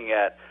you're looking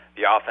at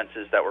the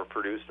offenses that were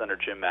produced under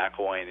Jim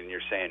McElwain, and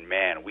you're saying,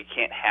 man, we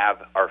can't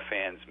have our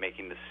fans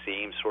making the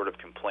same sort of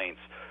complaints.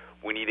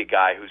 We need a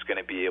guy who's going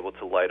to be able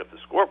to light up the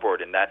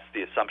scoreboard, and that's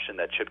the assumption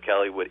that Chip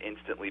Kelly would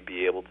instantly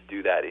be able to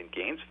do that in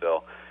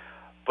Gainesville.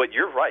 But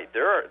you're right.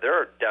 There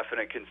are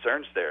definite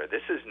concerns there.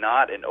 This is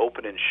not an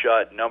open and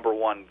shut, number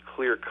one,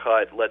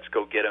 clear-cut, let's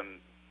go get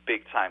him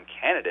big-time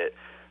candidate.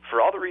 For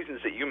all the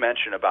reasons that you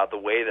mentioned about the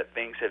way that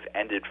things have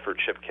ended for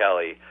Chip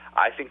Kelly,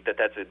 I think that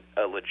that's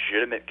a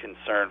legitimate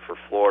concern for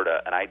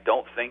Florida, and I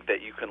don't think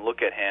that you can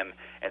look at him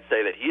and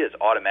say that he is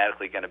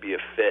automatically going to be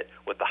a fit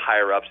with the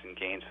higher-ups in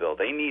Gainesville.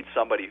 They need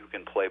somebody who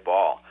can play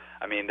ball.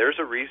 I mean, there's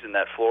a reason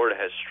that Florida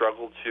has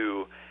struggled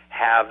to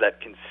have that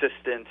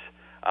consistent,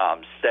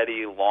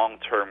 steady,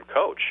 long-term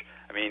coach.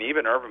 I mean,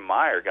 even Urban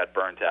Meyer got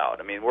burnt out.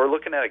 I mean, we're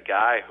looking at a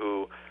guy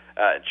who,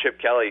 Chip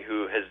Kelly,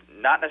 who has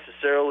not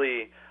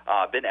necessarily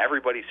been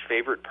everybody's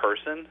favorite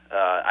person.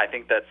 I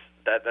think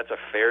that's a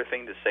fair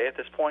thing to say at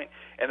this point.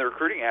 And the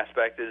recruiting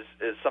aspect is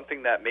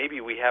something that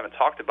maybe we haven't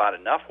talked about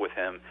enough with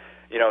him.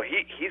 You know,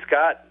 he's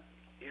got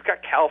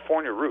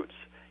California roots.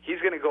 He's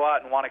going to go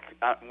out and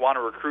want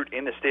to recruit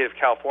in the state of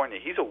California.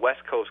 He's a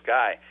West Coast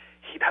guy.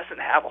 He doesn't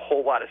have a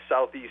whole lot of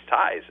Southeast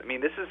ties. I mean,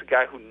 this is a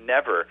guy who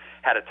never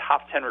had a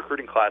top 10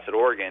 recruiting class at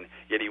Oregon,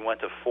 yet he went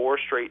to 4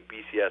 straight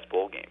BCS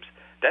bowl games.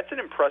 That's an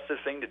impressive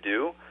thing to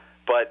do.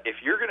 But if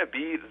you're going to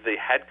be the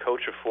head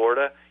coach of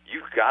Florida,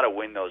 you've got to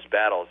win those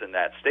battles in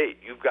that state.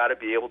 You've got to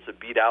be able to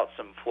beat out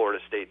some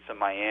Florida States, some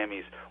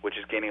Miamis,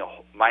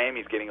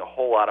 Miami's getting a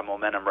whole lot of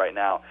momentum right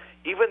now.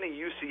 Even the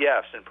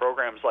UCFs and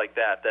programs like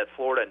that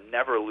Florida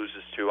never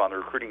loses to on the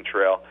recruiting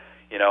trail,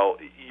 you know,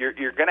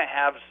 you're going to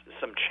have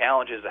some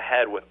challenges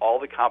ahead with all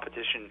the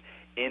competition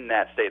in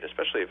that state,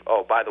 especially if,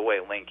 oh, by the way,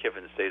 Lane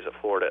Kiffin stays at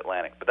Florida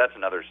Atlantic. But that's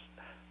another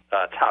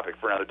topic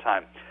for another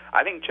time.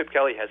 I think Chip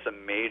Kelly has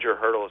some major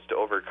hurdles to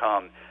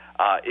overcome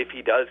if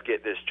he does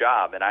get this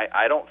job, and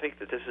I don't think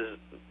that this is,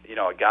 you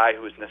know, a guy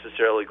who is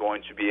necessarily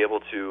going to be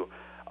able to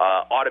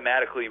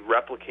automatically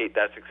replicate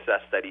that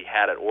success that he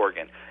had at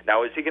Oregon.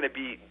 Now, is he going to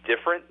be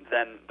different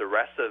than the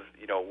rest of,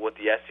 you know, what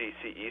the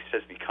SEC East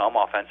has become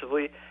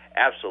offensively?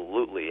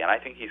 Absolutely, and I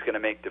think he's going to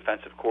make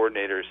defensive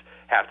coordinators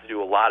have to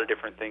do a lot of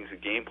different things to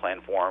game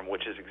plan for him,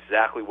 which is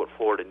exactly what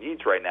Florida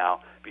needs right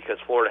now because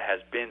Florida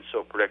has been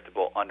so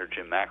predictable under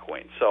Jim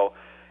McElwain. So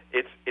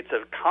it's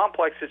a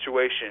complex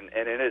situation,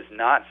 and it is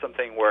not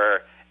something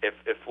where if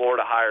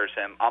Florida hires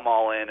him, I'm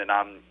all in and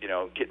I'm, you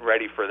know, getting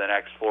ready for the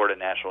next Florida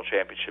National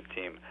Championship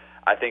team.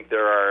 I think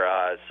there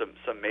are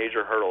some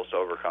major hurdles to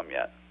overcome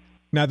yet.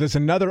 Now, there's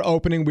another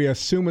opening we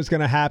assume is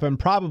going to happen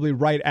probably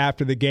right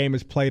after the game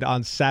is played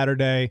on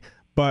Saturday.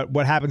 But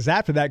what happens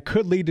after that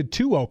could lead to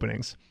 2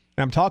 openings.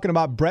 And I'm talking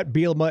about Brett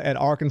Bielema at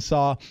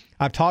Arkansas.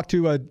 I've talked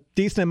to a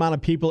decent amount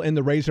of people in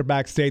the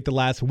Razorback State the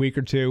last week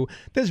or two.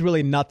 There's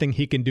really nothing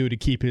he can do to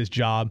keep his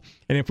job.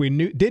 And if we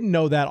didn't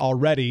know that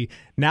already,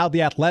 now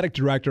the athletic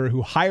director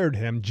who hired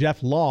him,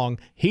 Jeff Long,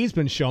 he's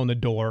been shown the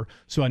door.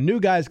 So a new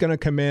guy's going to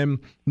come in.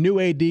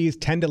 New ADs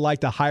tend to like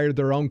to hire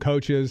their own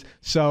coaches.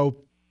 So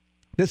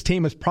this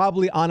team is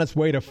probably on its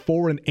way to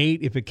 4-8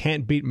 if it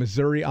can't beat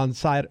Missouri on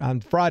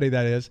Friday,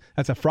 that is.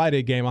 That's a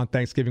Friday game on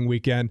Thanksgiving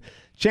weekend.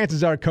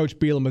 Chances are Coach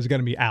Bielema is going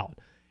to be out.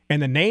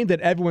 And the name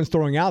that everyone's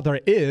throwing out there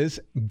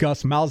is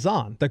Gus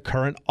Malzahn, the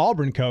current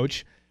Auburn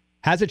coach.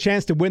 Has a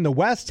chance to win the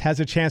West, has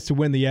a chance to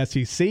win the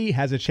SEC,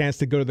 has a chance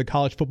to go to the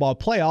college football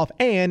playoff,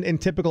 and in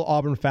typical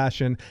Auburn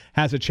fashion,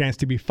 has a chance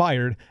to be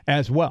fired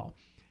as well.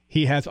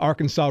 He has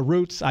Arkansas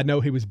roots. I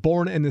know he was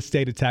born in the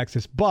state of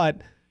Texas,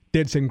 but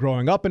did some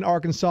growing up in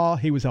Arkansas.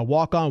 He was a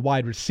walk-on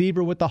wide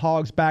receiver with the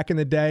Hogs back in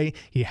the day.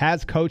 He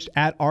has coached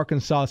at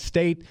Arkansas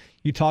State.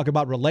 You talk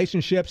about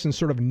relationships and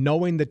sort of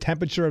knowing the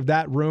temperature of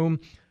that room.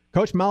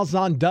 Coach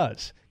Malzahn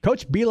does.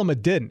 Coach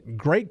Bielema didn't.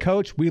 Great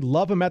coach. We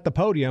love him at the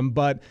podium,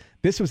 but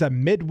this was a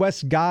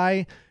Midwest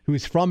guy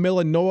who's from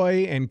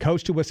Illinois and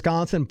coached at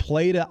Wisconsin,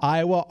 played at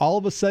Iowa. All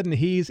of a sudden,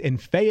 he's in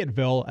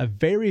Fayetteville, a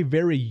very,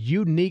 very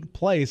unique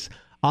place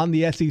on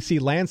the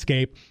SEC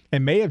landscape,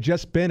 and may have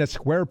just been a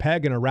square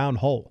peg in a round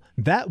hole.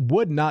 That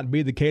would not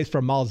be the case for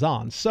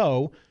Malzahn.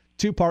 So,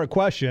 2-part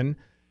question.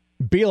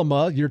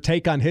 Bielema, your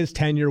take on his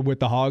tenure with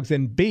the Hogs,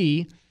 and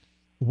B,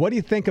 what do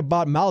you think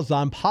about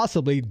Malzahn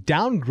possibly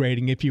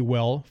downgrading, if you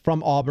will,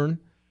 from Auburn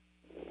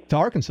to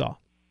Arkansas?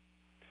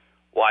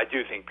 Well, I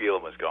do think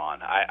Bielema's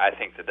gone. I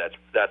think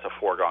that's a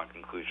foregone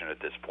conclusion at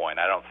this point.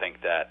 I don't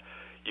think that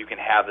you can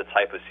have the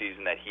type of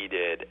season that he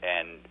did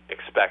and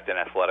expect an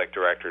athletic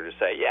director to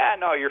say, "Yeah,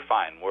 no, you're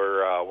fine.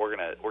 We're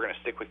gonna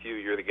stick with you.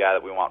 You're the guy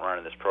that we want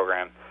running this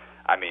program."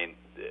 I mean,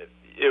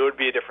 it would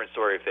be a different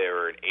story if they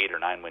were an 8 or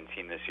 9 win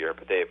team this year,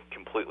 but they've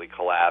completely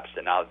collapsed,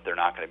 and now that they're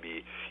not going to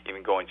be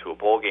even going to a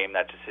bowl game,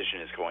 that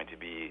decision is going to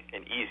be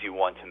an easy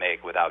one to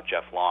make without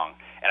Jeff Long.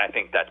 And I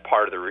think that's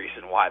part of the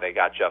reason why they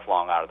got Jeff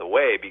Long out of the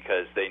way,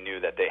 because they knew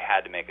that they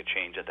had to make a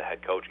change at the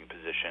head coaching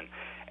position.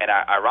 And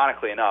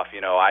ironically enough,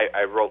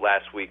 I wrote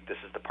last week, this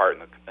is the part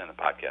in the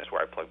podcast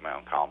where I plugged my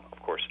own column, of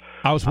course.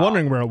 I was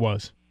wondering where it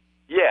was.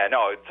 Yeah,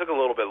 no, it took a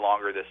little bit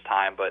longer this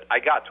time, but I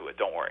got to it,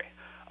 don't worry.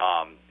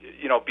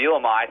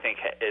 Bielema, I think,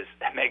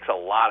 makes a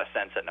lot of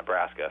sense at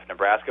Nebraska. If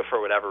Nebraska, for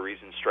whatever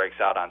reason, strikes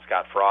out on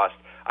Scott Frost,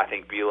 I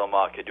think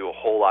Bielema could do a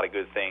whole lot of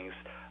good things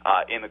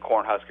in the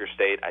Cornhusker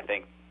State. I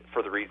think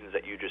for the reasons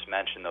that you just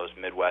mentioned, those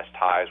Midwest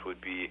ties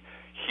would be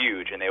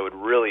huge, and they would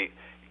really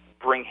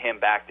bring him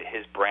back to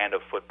his brand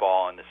of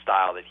football and the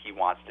style that he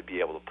wants to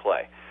be able to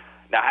play.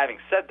 Now, having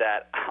said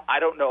that, I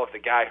don't know if the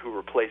guy who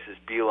replaces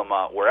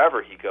Bielema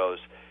wherever he goes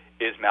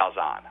is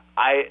Malzahn.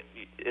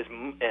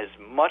 As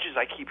much as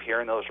I keep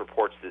hearing those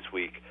reports this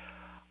week,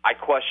 I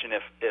question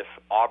if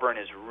Auburn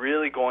is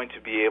really going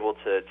to be able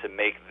to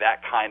make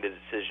that kind of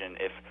decision,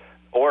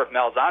 or if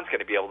Malzahn's going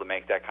to be able to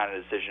make that kind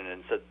of decision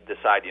and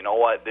decide, you know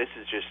what, this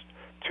is just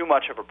too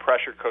much of a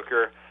pressure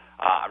cooker.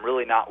 I'm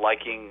really not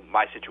liking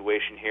my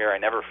situation here. I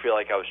never feel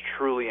like I was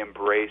truly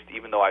embraced,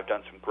 even though I've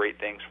done some great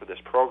things for this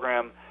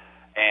program.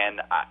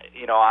 And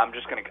I'm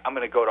going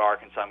to go to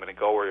Arkansas. I'm going to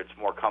go where it's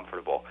more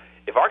comfortable.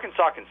 If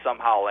Arkansas can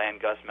somehow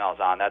land Gus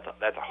Malzahn,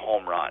 that's a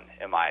home run,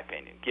 in my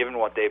opinion. Given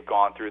what they've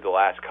gone through the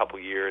last couple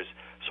years,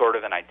 sort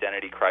of an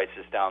identity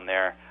crisis down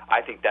there,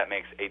 I think that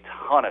makes a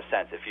ton of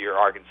sense if you're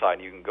Arkansas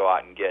and you can go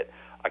out and get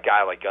a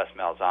guy like Gus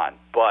Malzahn.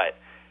 But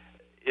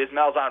is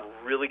Malzahn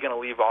really going to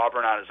leave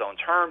Auburn on his own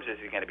terms? Is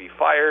he going to be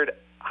fired?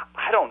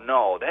 I don't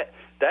know.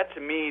 That to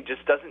me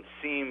just doesn't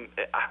seem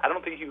 – I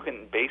don't think you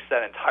can base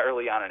that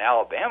entirely on an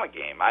Alabama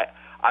game.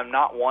 I'm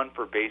not one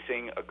for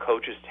basing a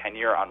coach's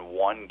tenure on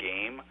one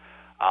game,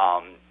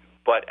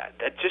 but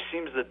that just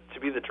seems to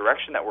be the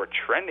direction that we're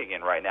trending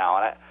in right now.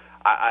 And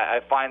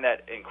I find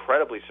that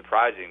incredibly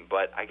surprising.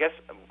 But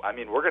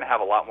we're going to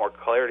have a lot more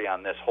clarity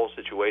on this whole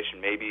situation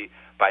maybe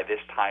by this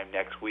time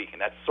next week.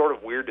 And that's sort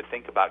of weird to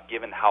think about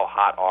given how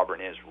hot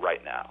Auburn is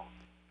right now.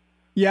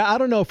 Yeah, I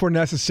don't know if we're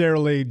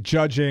necessarily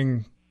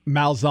judging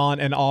Malzahn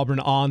and Auburn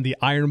on the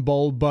Iron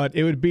Bowl, but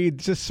it would be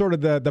just sort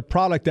of the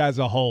product as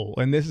a whole.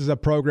 And this is a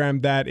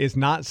program that is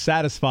not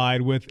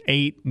satisfied with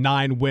 8,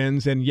 9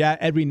 wins. And yeah,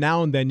 every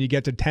now and then you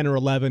get to 10 or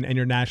 11 and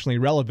you're nationally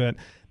relevant.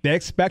 They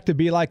expect to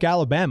be like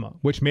Alabama,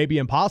 which may be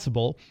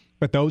impossible,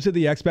 but those are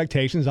the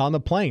expectations on the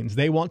Plains.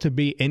 They want to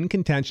be in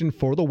contention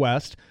for the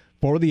West,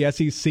 for the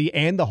SEC,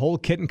 and the whole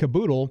kit and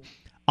caboodle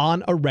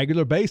on a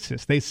regular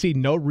basis. They see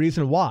no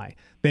reason why.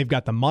 They've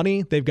got the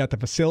money, they've got the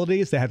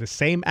facilities, they have the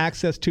same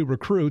access to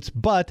recruits,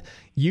 but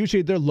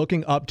usually they're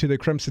looking up to the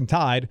Crimson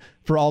Tide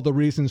for all the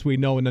reasons we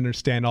know and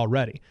understand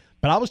already.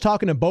 But I was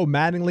talking to Bo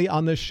Mattingly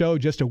on this show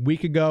just a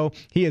week ago.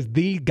 He is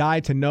the guy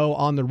to know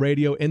on the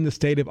radio in the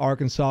state of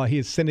Arkansas. He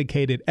is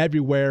syndicated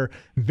everywhere,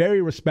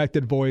 very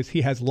respected voice.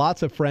 He has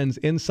lots of friends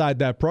inside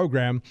that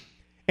program.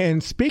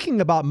 And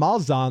speaking about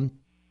Malzahn,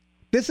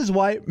 this is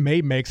why it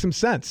may make some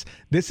sense.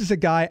 This is a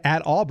guy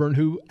at Auburn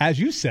who, as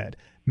you said,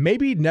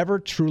 maybe never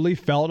truly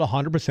felt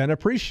 100%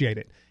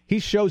 appreciated. He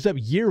shows up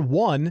year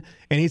one,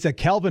 and he's a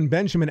Kelvin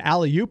Benjamin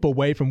alley-oop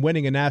away from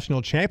winning a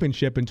national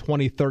championship in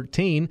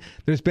 2013.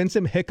 There's been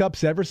some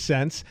hiccups ever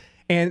since,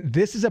 and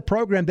this is a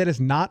program that is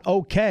not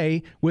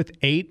okay with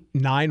 8,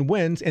 9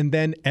 wins and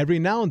then every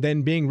now and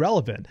then being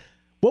relevant.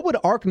 What would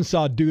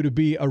Arkansas do to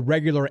be a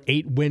regular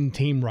 8-win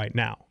team right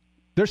now?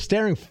 They're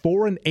staring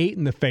 4-8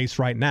 in the face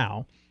right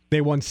now. They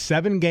won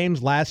 7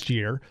 games last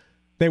year.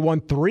 They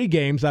won 3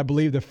 games, I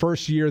believe, the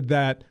first year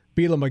that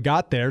Bielema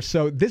got there.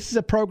 So this is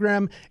a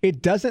program,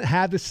 it doesn't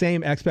have the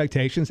same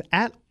expectations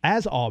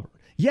as Auburn.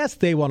 Yes,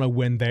 they want to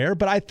win there,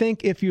 but I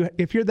think if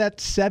you're that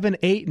 7,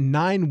 8,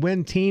 9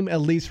 win team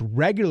at least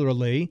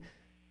regularly,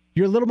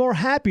 you're a little more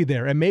happy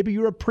there, and maybe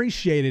you're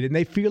appreciated, and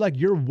they feel like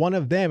you're one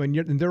of them,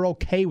 and they're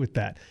okay with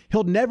that.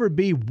 He'll never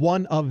be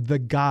one of the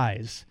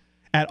guys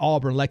at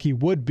Auburn like he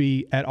would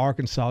be at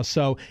Arkansas.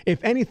 So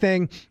if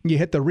anything, you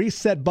hit the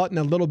reset button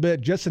a little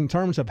bit just in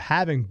terms of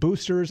having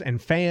boosters and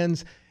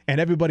fans and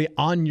everybody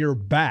on your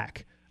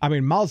back. I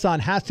mean, Malzahn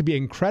has to be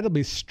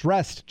incredibly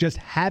stressed just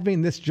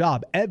having this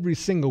job every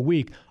single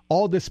week.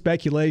 All this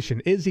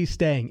speculation. Is he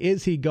staying?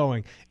 Is he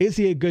going? Is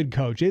he a good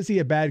coach? Is he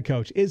a bad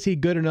coach? Is he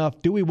good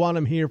enough? Do we want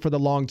him here for the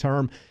long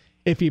term?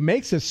 If he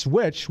makes a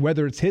switch,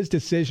 whether it's his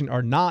decision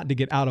or not to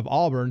get out of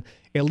Auburn,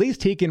 at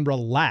least he can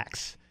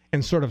relax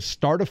and sort of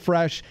start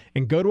afresh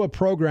and go to a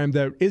program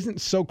that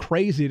isn't so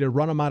crazy to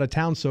run him out of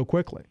town so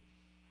quickly.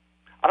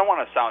 I don't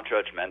want to sound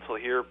judgmental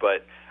here,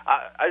 but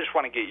I just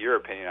want to get your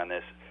opinion on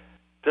this.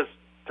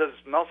 Does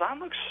Malzahn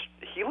look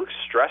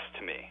stressed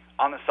to me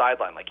on the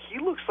sideline? Like, he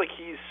looks like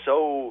he's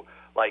so,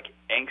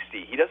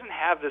 angsty. He doesn't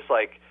have this,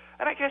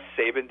 and I guess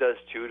Saban does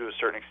too to a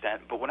certain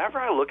extent, but whenever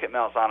I look at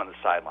Malzahn on the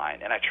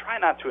sideline, and I try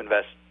not to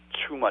invest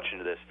too much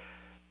into this,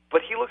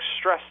 but he looks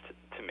stressed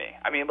to me.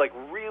 I I mean, like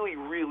really,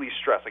 really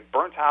stressed, like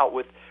burnt out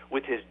with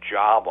his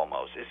job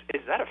almost.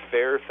 Is that a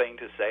fair thing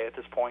to say at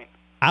this point?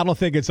 I don't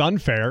think it's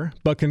unfair,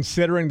 but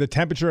considering the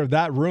temperature of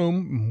that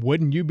room,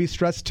 wouldn't you be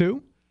stressed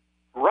too?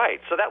 Right.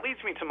 So that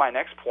leads me to my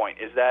next point: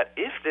 is that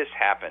if this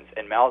happens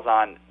and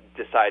Malzahn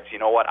decides, you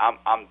know what,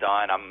 I'm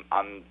done,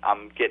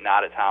 I'm getting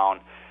out of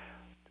town.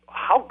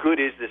 How good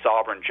is this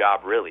Auburn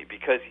job really?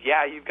 Because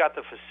yeah, you've got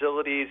the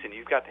facilities and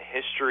you've got the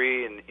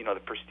history and the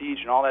prestige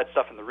and all that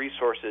stuff and the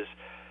resources,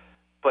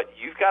 but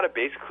you've got to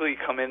basically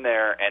come in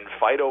there and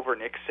fight with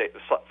Nick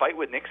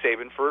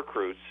Saban for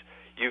recruits.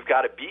 You've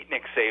got to beat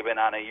Nick Saban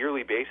on a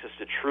yearly basis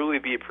to truly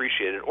be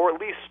appreciated, or at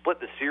least split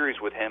the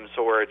series with him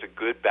so where it's a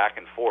good back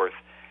and forth.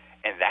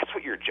 And that's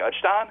what you're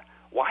judged on?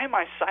 Why am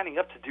I signing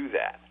up to do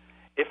that?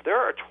 If there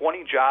are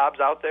 20 jobs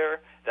out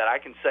there that I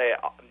can say,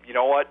 you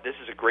know what, this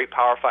is a great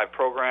Power 5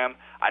 program,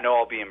 I know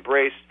I'll be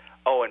embraced,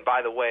 oh, and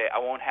by the way, I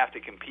won't have to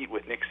compete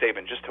with Nick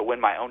Saban just to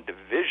win my own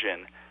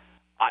division,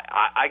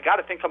 I got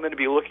to think I'm going to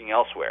be looking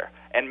elsewhere.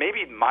 And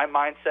maybe my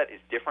mindset is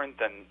different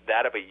than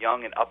that of a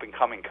young and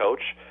up-and-coming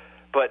coach,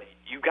 but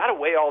you've got to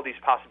weigh all these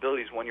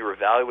possibilities when you're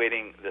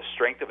evaluating the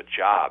strength of a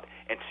job.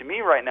 And to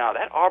me right now,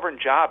 that Auburn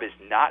job is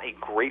not a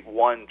great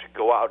one to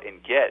go out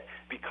and get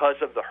because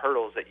of the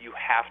hurdles that you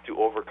have to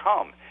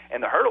overcome.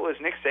 And the hurdle is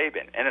Nick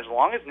Saban. And as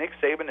long as Nick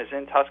Saban is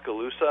in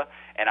Tuscaloosa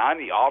and I'm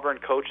the Auburn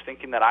coach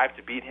thinking that I have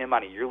to beat him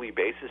on a yearly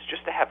basis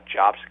just to have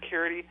job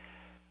security,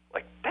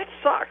 like, that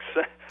sucks.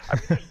 I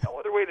mean, there's no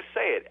other way to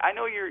say it. I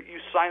know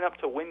you sign up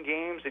to win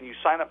games and you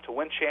sign up to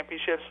win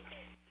championships,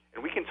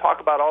 and we can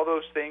talk about all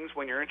those things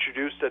when you're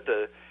introduced at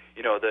the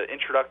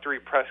introductory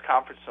press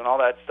conference and all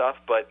that stuff.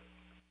 But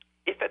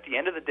if at the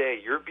end of the day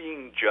you're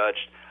being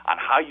judged on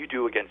how you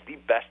do against the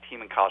best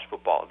team in college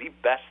football, the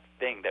best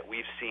thing that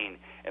we've seen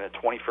in the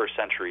 21st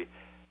century,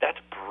 that's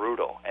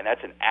brutal, and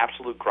that's an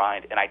absolute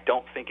grind. And I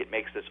don't think it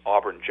makes this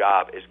Auburn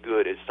job as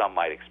good as some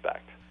might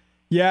expect.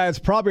 Yeah, it's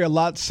probably a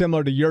lot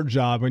similar to your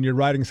job when you're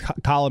writing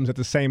columns at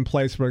the same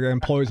place where it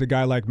employs a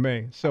guy like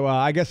me. So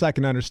I guess I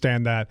can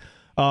understand that.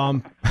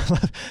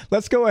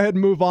 Let's go ahead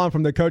and move on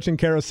from the coaching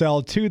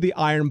carousel to the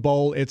Iron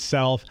Bowl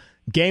itself.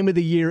 Game of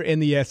the year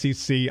in the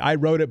SEC. I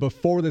wrote it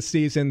before the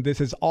season.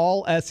 This is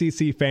all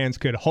SEC fans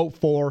could hope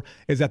for,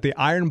 is that the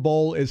Iron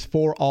Bowl is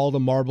for all the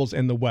marbles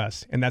in the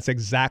West. And that's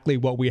exactly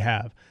what we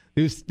have.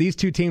 These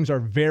two teams are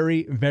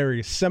very,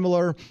 very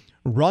similar.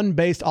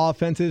 Run-based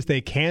offenses,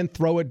 they can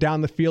throw it down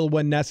the field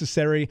when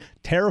necessary.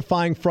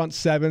 Terrifying front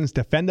sevens,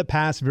 defend the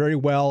pass very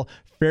well,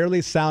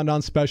 fairly sound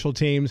on special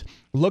teams.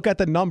 Look at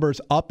the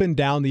numbers up and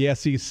down the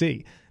SEC.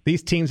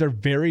 These teams are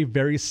very,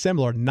 very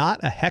similar. Not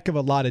a heck of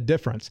a lot of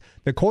difference.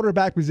 The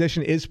quarterback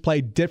position is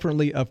played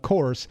differently, of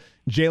course.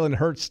 Jalen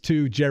Hurts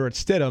to Jarrett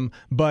Stidham,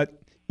 but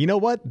you know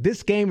what?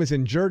 This game is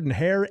in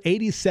Jordan-Hare,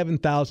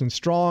 87,000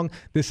 strong.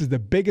 This is the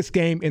biggest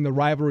game in the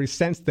rivalry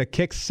since the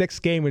Kick 6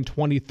 game in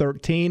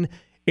 2013.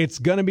 It's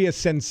going to be a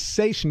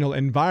sensational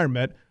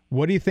environment.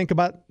 What do you think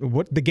about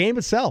the game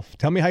itself?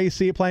 Tell me how you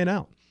see it playing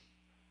out.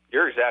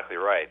 You're exactly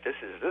right. This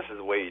is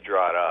the way you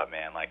draw it up,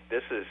 man. Like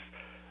this is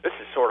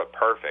sort of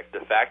perfect.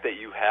 The fact that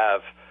you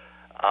have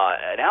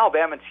an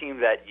Alabama team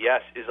that,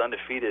 yes, is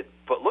undefeated,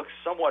 but looks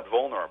somewhat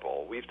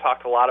vulnerable. We've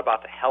talked a lot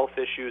about the health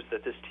issues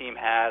that this team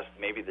has,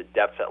 maybe the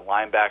depth at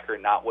linebacker,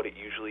 not what it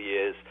usually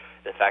is,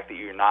 the fact that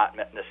you're not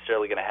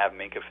necessarily going to have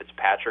Minkah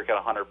Fitzpatrick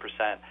at 100%.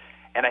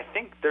 And I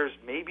think there's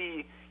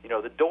maybe,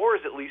 the door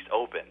is at least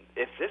open.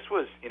 If this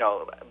was,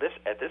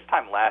 at this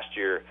time last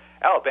year,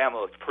 Alabama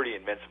looked pretty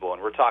invincible,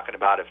 and we're talking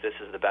about if this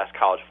is the best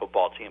college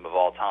football team of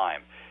all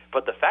time.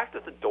 But the fact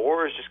that the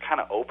door is just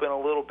kind of open a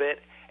little bit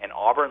and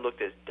Auburn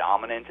looked as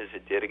dominant as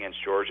it did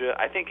against Georgia,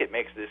 I think it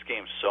makes this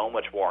game so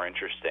much more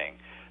interesting.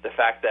 The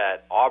fact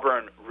that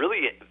Auburn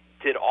really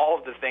did all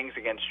of the things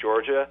against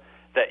Georgia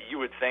that you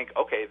would think,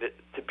 okay,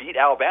 to beat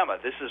Alabama,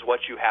 this is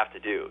what you have to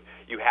do.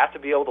 You have to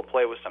be able to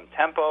play with some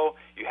tempo.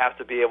 You have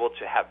to be able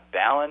to have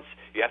balance.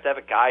 You have to have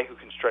a guy who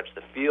can stretch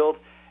the field.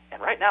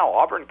 And right now,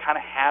 Auburn kind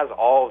of has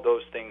all of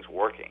those things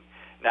working.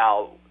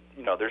 Now,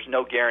 there's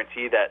no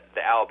guarantee that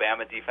the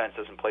Alabama defense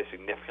doesn't play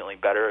significantly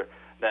better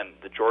than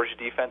the Georgia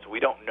defense. We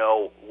don't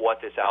know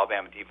what this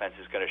Alabama defense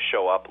is going to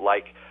show up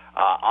like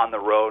on the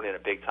road in a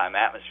big-time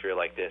atmosphere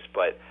like this.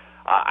 But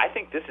I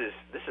think this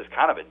is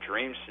kind of a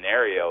dream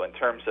scenario in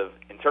terms of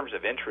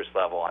interest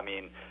level. I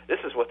mean, this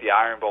is what the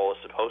Iron Bowl is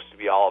supposed to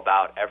be all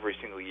about every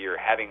single year,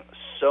 having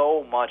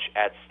so much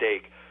at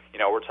stake.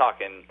 We're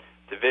talking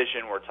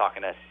division, we're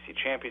talking SEC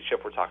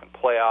championship, we're talking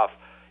playoff,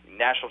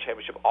 national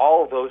championship.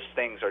 All of those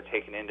things are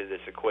taken into this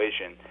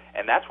equation,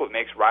 and that's what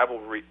makes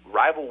rivalry.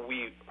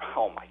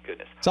 Oh my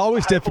goodness! It's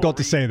always difficult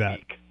to say that.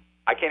 Week.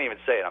 I can't even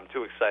say it. I'm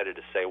too excited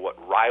to say what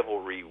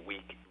rivalry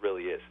week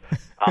really is.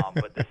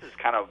 But this is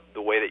kind of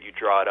the way that you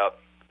draw it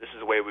up. This is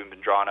the way we've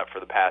been drawing up for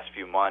the past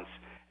few months,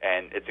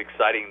 and it's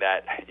exciting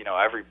that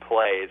every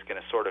play is going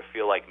to sort of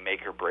feel like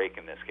make or break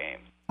in this game.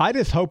 I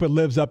just hope it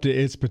lives up to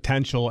its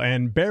potential,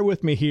 and bear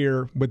with me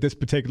here with this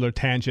particular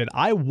tangent.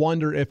 I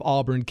wonder if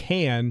Auburn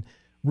can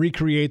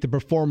recreate the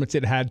performance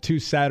it had 2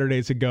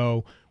 Saturdays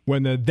ago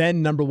when the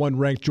then number 1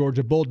 ranked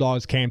Georgia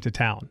Bulldogs came to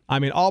town. I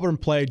mean, Auburn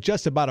played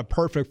just about a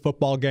perfect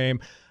football game.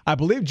 I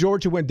believe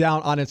Georgia went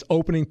down on its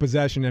opening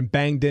possession and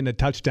banged in a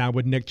touchdown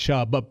with Nick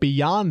Chubb. But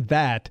beyond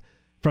that,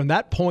 from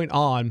that point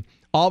on,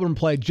 Auburn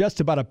played just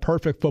about a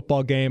perfect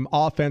football game,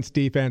 offense,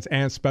 defense,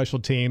 and special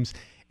teams.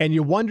 And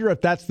you wonder if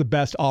that's the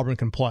best Auburn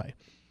can play.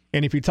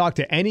 And if you talk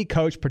to any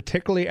coach,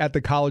 particularly at the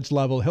college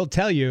level, he'll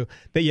tell you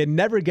that you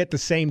never get the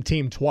same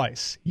team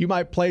twice. You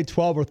might play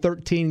 12 or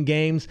 13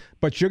 games,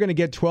 but you're going to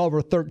get 12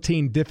 or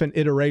 13 different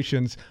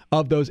iterations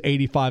of those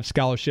 85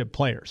 scholarship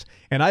players.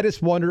 And I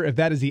just wonder if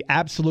that is the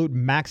absolute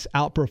max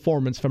out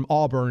performance from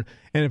Auburn,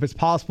 and if it's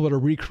possible to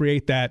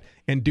recreate that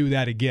and do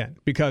that again.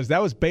 Because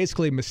that was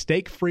basically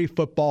mistake-free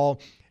football,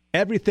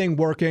 everything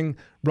working,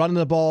 running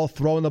the ball,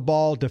 throwing the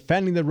ball,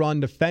 defending the run,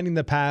 defending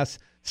the pass,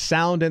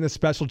 sound in the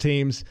special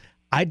teams.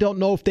 I don't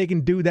know if they can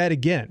do that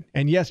again.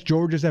 And yes,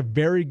 Georgia's a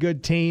very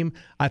good team.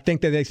 I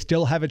think that they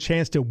still have a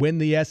chance to win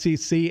the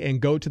SEC and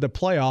go to the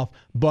playoff,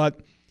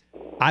 but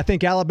I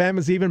think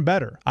Alabama's even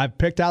better. I've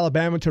picked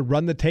Alabama to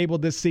run the table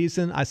this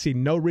season. I see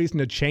no reason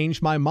to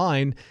change my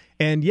mind.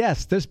 And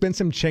yes, there's been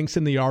some chinks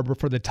in the arbor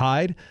for the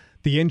Tide.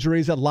 The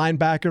injuries at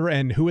linebacker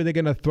and who are they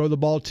going to throw the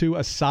ball to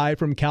aside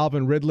from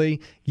Calvin Ridley?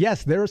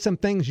 Yes, there are some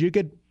things you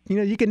could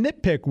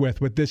nitpick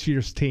with this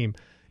year's team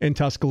in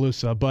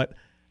Tuscaloosa, but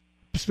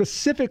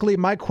specifically,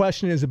 my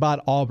question is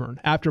about Auburn.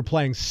 After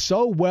playing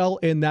so well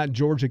in that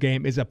Georgia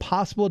game, is it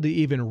possible to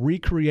even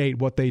recreate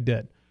what they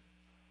did?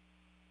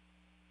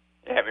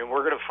 Yeah, I mean,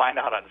 we're going to find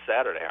out on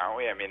Saturday, aren't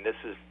we? I mean, that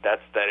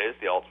is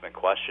the ultimate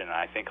question, and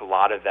I think a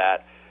lot of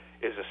that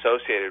is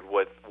associated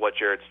with what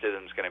Jarrett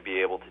Stidham's going to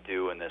be able to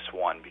do in this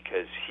one,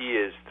 because he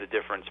is the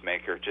difference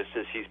maker, just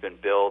as he's been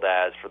billed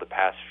as for the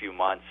past few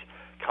months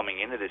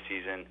coming into the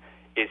season.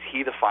 Is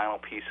he the final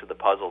piece of the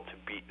puzzle to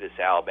beat this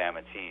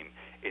Alabama team?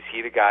 Is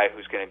he the guy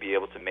who's going to be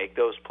able to make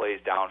those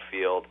plays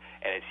downfield,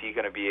 and is he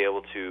going to be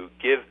able to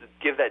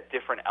give that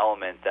different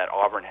element that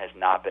Auburn has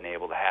not been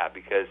able to have?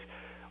 Because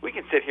we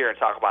can sit here and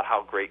talk about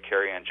how great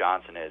Kerryon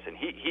Johnson is, and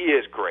he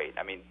is great.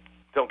 I mean,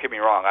 don't get me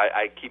wrong.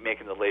 I keep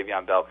making the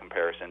Le'Veon Bell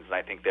comparisons, and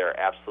I think they're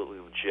absolutely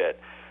legit.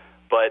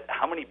 But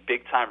how many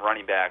big-time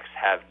running backs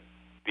have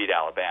beat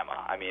Alabama?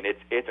 I mean,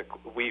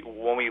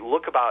 when we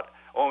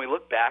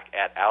look back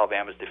at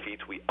Alabama's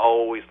defeats, we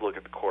always look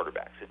at the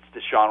quarterbacks. It's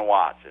Deshaun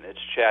Watson. It's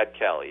Chad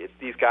Kelly. It's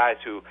these guys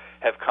who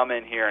have come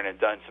in here and have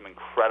done some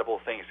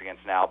incredible things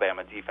against an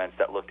Alabama defense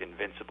that looked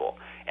invincible.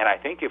 And I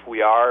think if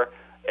we are,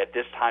 at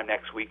this time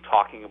next week,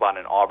 talking about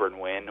an Auburn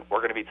win, we're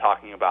going to be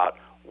talking about,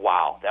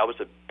 wow, that was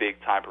a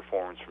big-time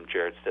performance from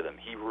Jarrett Stidham.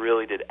 He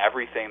really did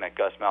everything that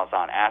Gus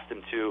Malzahn asked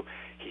him to.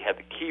 He had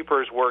the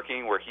keepers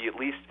working where he at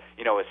least,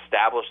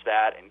 established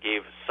that and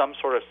gave some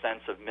sort of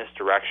sense of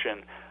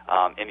misdirection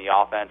in the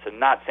offense. And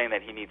not saying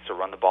that he needs to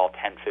run the ball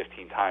 10,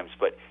 15 times,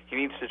 but he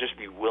needs to just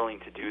be willing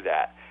to do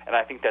that. And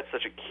I think that's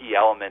such a key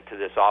element to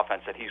this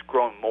offense that he's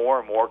grown more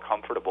and more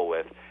comfortable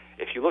with.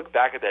 If you look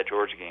back at that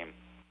Georgia game,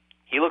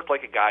 he looked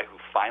like a guy who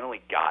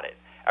finally got it.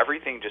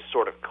 Everything just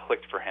sort of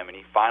clicked for him, and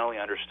he finally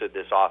understood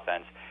this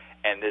offense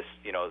and this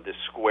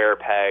square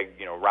peg,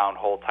 round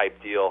hole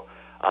type deal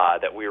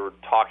that we were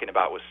talking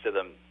about with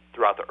Stidham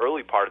throughout the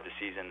early part of the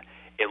season.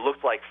 It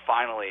looked like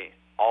finally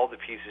all the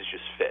pieces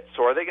just fit.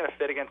 So are they going to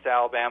fit against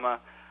Alabama?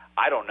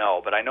 I don't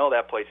know, but I know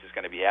that place is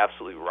going to be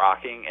absolutely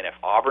rocking. And if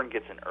Auburn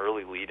gets an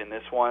early lead in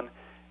this one,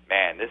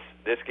 man,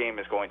 this game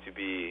is going to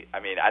be. I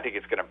mean, I think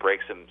it's going to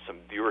break some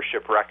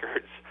viewership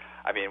records.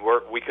 I mean,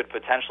 we could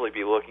potentially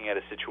be looking at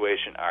a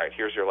situation. All right,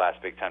 here's your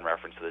last Big Ten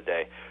reference of the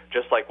day.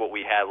 Just like what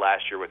we had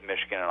last year with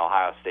Michigan and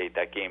Ohio State,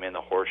 that game in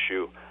the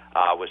Horseshoe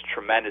was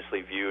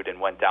tremendously viewed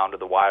and went down to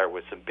the wire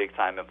with some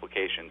big-time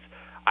implications.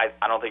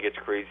 I don't think it's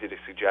crazy to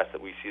suggest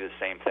that we see the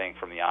same thing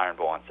from the Iron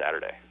Bowl on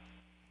Saturday.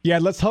 Yeah,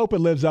 let's hope it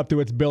lives up to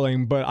its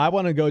billing, but I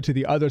want to go to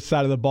the other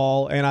side of the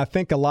ball, and I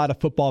think a lot of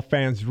football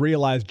fans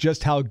realize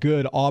just how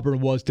good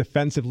Auburn was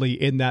defensively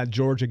in that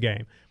Georgia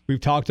game. We've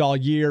talked all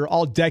year,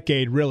 all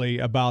decade really,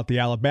 about the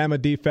Alabama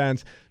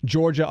defense,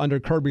 Georgia under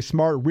Kirby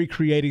Smart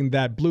recreating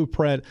that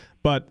blueprint,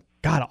 but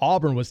God,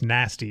 Auburn was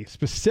nasty,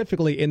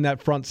 specifically in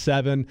that front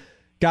seven.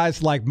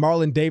 Guys like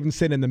Marlon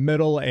Davidson in the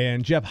middle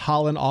and Jeff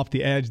Holland off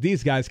the edge,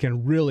 these guys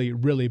can really,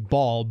 really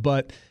ball.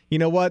 But you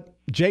know what?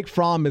 Jake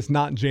Fromm is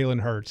not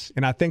Jalen Hurts.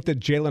 And I think that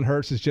Jalen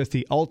Hurts is just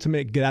the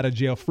ultimate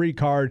get-out-of-jail-free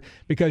card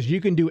because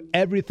you can do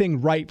everything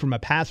right from a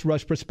pass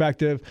rush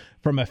perspective,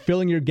 from a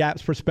filling your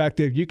gaps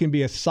perspective. You can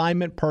be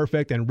assignment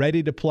perfect and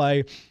ready to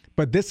play.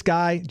 But this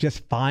guy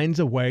just finds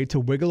a way to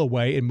wiggle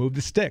away and move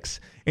the sticks.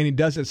 And he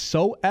does it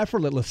so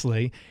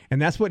effortlessly,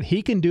 and that's what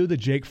he can do that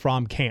Jake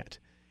Fromm can't.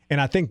 And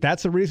I think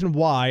that's the reason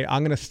why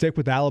I'm going to stick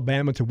with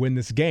Alabama to win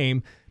this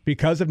game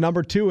because of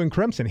number 2 in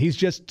Crimson. He's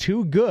just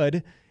too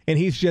good, and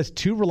he's just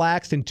too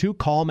relaxed and too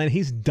calm, and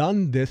he's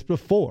done this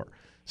before.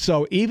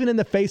 So even in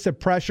the face of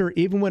pressure,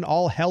 even when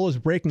all hell is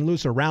breaking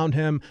loose around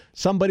him,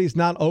 somebody's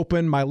not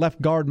open, my left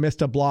guard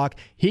missed a block,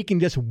 he can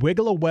just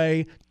wiggle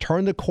away,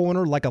 turn the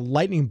corner like a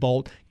lightning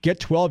bolt, get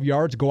 12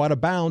 yards, go out of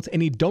bounds,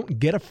 and he don't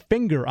get a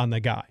finger on the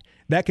guy.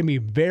 That can be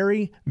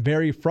very,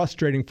 very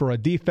frustrating for a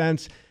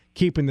defense.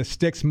 keeping the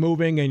sticks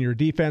moving and your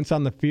defense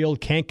on the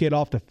field, can't get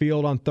off the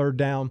field on third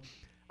down.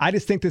 I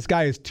just think this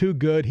guy is too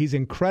good. He's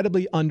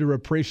incredibly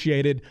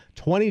underappreciated.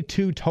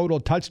 22 total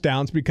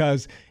touchdowns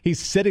because he's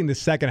sitting the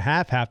second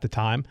half the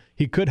time.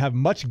 He could have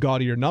much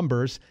gaudier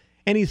numbers.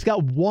 And he's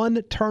got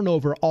one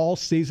turnover all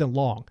season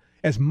long.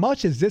 As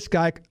much as this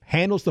guy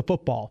handles the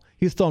football,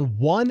 he's thrown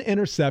one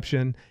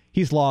interception.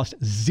 He's lost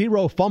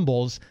 0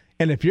 fumbles.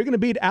 And if you're going to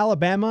beat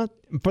Alabama,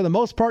 for the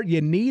most part,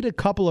 you need a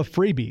couple of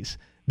freebies.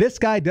 This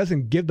guy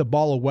doesn't give the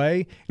ball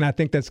away, and I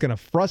think that's going to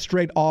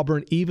frustrate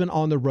Auburn even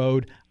on the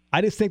road.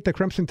 I just think the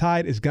Crimson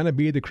Tide is going to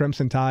be the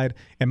Crimson Tide,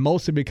 and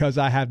mostly because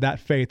I have that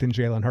faith in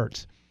Jalen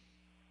Hurts.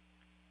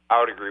 I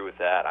would agree with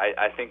that.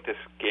 I think this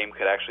game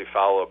could actually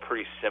follow a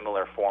pretty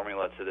similar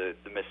formula to the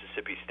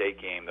Mississippi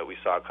State game that we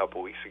saw a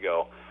couple weeks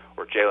ago,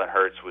 where Jalen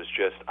Hurts was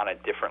just on a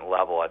different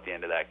level at the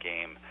end of that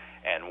game.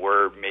 And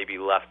we're maybe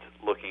left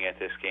looking at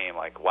this game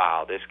like,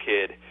 wow, this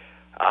kid,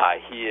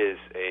 he is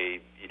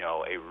a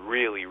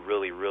really,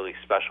 really, really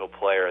special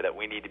player that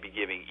we need to be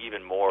giving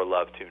even more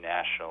love to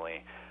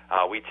nationally.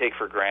 We take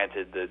for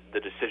granted the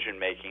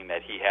decision-making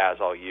that he has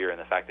all year and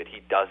the fact that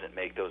he doesn't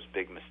make those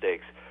big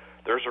mistakes.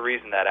 There's a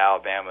reason that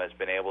Alabama has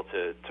been able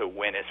to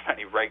win as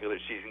many regular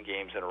season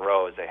games in a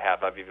row as they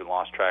have. I've even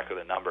lost track of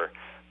the number.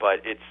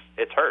 But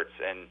it's Hurts,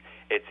 and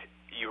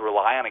you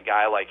rely on a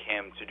guy like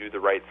him to do the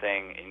right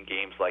thing in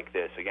games like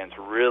this against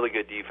really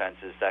good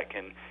defenses that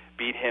can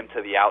beat him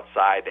to the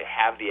outside. They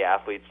have the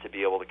athletes to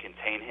be able to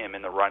contain him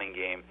in the running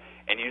game,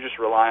 and you just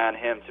rely on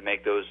him to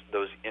make those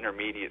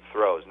intermediate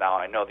throws. Now,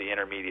 I know the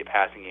intermediate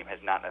passing game has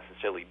not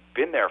necessarily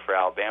been there for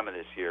Alabama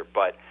this year,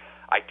 but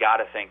I got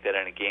to think that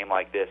in a game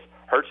like this,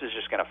 Hurts is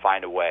just going to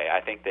find a way.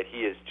 I think that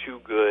he is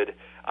too good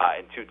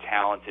and too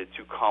talented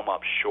to come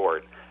up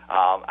short.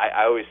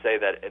 I always say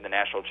that in the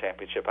national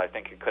championship, I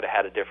think it could have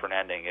had a different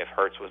ending if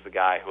Hurts was the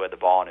guy who had the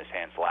ball in his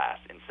hands last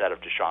instead of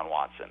Deshaun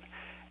Watson.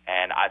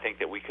 And I think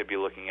that we could be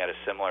looking at a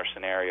similar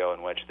scenario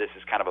in which this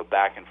is kind of a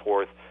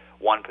back-and-forth,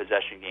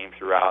 one-possession game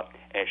throughout,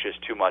 and it's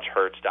just too much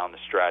Hurts down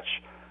the stretch.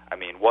 I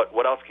mean,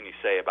 what else can you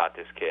say about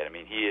this kid? I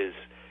mean, he is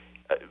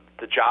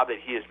the job that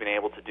he has been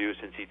able to do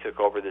since he took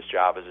over this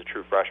job as a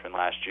true freshman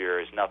last year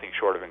is nothing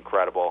short of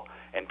incredible.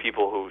 And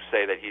people who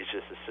say that he's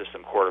just a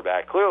system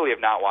quarterback clearly have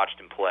not watched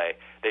him play.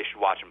 They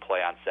should watch him play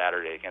on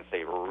Saturday against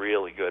a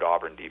really good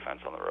Auburn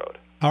defense on the road.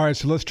 All right,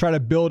 so let's try to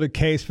build a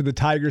case for the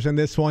Tigers in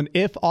this one.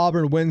 If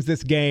Auburn wins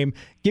this game,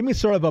 give me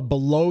sort of a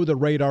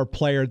below-the-radar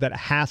player that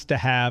has to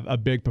have a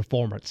big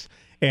performance.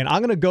 And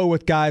I'm going to go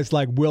with guys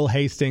like Will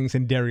Hastings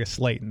and Darius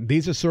Slayton.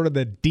 These are sort of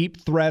the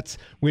deep threats.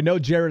 We know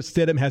Jarrett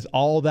Stidham has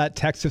all that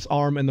Texas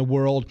arm in the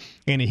world,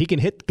 and he can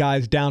hit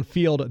guys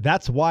downfield.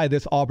 That's why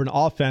this Auburn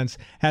offense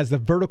has the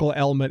vertical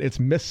element it's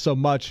missed so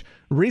much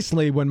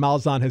recently when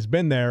Malzahn has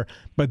been there.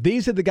 But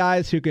these are the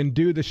guys who can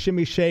do the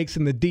shimmy shakes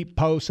and the deep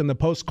posts and the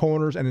post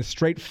corners and the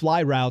straight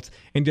fly routes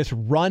and just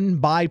run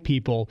by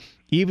people,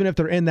 even if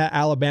they're in that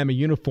Alabama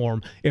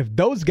uniform. If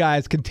those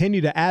guys continue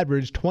to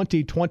average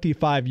 20,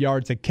 25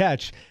 yards a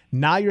catch,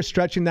 now you're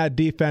stretching that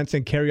defense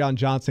and Kerryon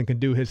Johnson can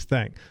do his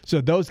thing. So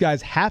those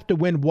guys have to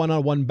win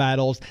one-on-one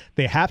battles.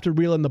 They have to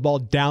reel in the ball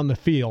down the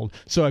field.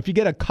 So if you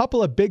get a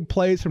couple of big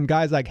plays from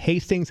guys like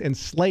Hastings and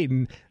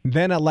Slayton,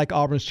 then I like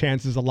Auburn's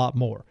chances a lot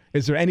more.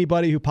 Is there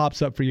anybody who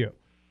pops up for you?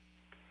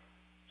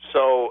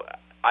 So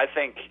I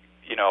think,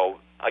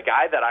 a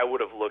guy that I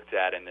would have looked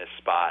at in this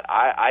spot,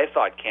 I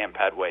thought Cam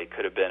Pedway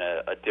could have been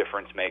a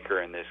difference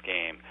maker in this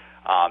game.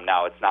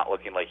 Now it's not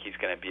looking like he's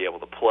going to be able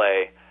to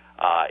play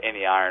in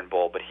the Iron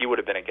Bowl, but he would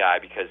have been a guy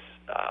because,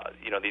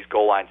 these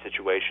goal line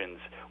situations,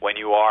 when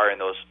you are in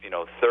those,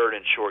 third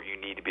and short, you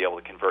need to be able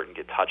to convert and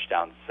get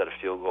touchdowns instead of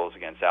field goals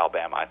against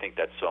Alabama. I think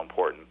that's so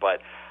important.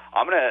 But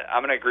I'm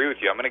gonna agree with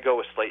you. I'm gonna go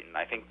with Slayton.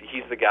 I think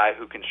he's the guy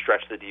who can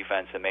stretch the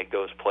defense and make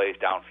those plays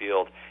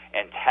downfield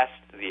and test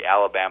the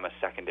Alabama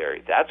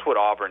secondary. That's what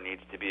Auburn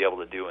needs to be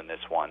able to do in this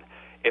one.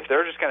 If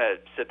they're just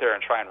gonna sit there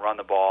and try and run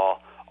the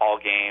ball all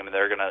game, and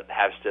they're gonna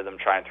have Stidham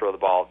try and throw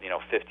the ball,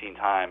 15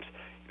 times,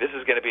 this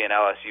is going to be an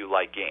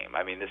LSU-like game.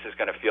 I mean, this is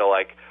going to feel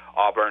like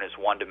Auburn is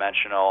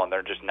one-dimensional, and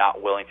they're just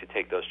not willing to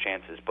take those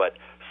chances. But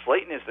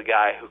Slayton is the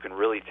guy who can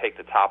really take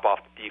the top off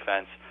the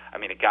defense. I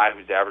mean, a guy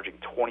who's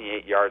averaging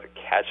 28 yards a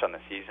catch on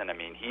the season. I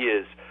mean, he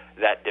is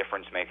that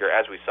difference maker,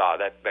 as we saw.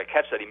 That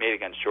catch that he made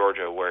against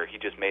Georgia where he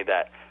just made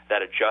that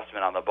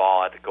adjustment on the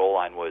ball at the goal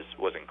line was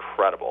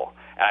incredible.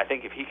 And I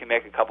think if he can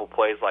make a couple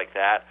plays like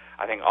that,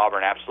 I think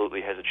Auburn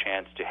absolutely has a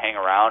chance to hang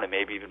around and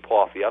maybe even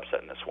pull off the upset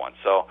in this one.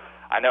 So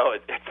I know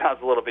it sounds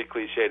a little bit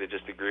cliche to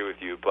just agree with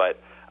you,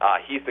 but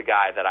he's the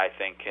guy that I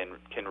think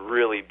can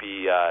really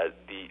be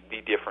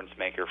the difference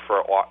maker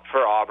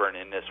for Auburn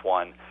in this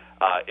one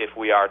if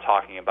we are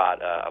talking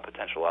about a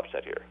potential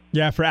upset here.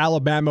 Yeah, for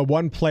Alabama,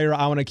 one player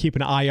I want to keep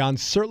an eye on,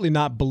 certainly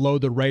not below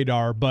the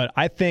radar, but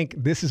I think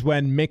this is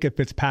when Minkah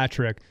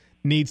Fitzpatrick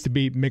needs to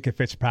be Minkah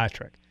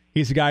Fitzpatrick.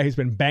 He's a guy who's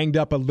been banged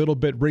up a little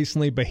bit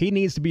recently, but he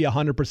needs to be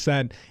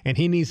 100%, and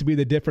he needs to be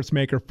the difference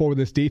maker for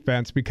this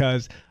defense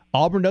because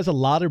Auburn does a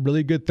lot of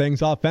really good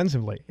things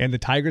offensively, and the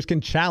Tigers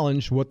can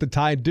challenge what the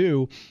Tide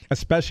do,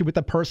 especially with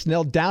the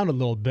personnel down a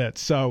little bit.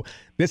 So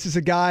this is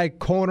a guy,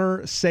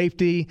 corner,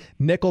 safety,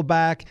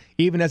 nickelback,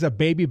 even as a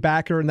baby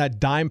backer in that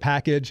dime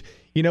package.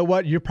 You know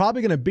what? You're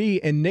probably going to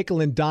be in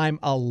nickel and dime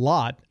a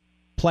lot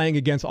playing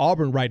against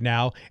Auburn right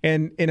now.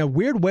 And in a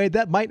weird way,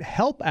 that might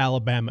help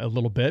Alabama a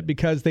little bit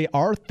because they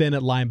are thin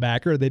at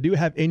linebacker. They do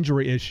have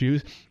injury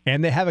issues,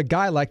 and they have a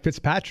guy like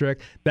Fitzpatrick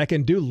that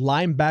can do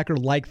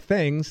linebacker-like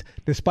things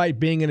despite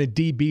being in a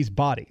DB's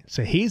body.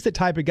 So he's the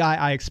type of guy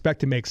I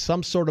expect to make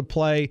some sort of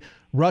play,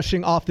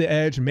 rushing off the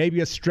edge,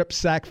 maybe a strip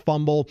sack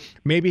fumble.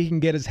 Maybe he can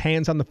get his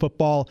hands on the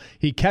football.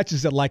 He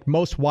catches it like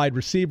most wide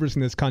receivers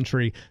in this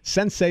country.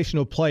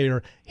 Sensational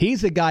player.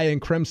 He's a guy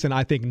in Crimson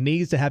I think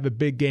needs to have a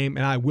big game,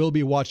 and I will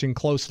be watching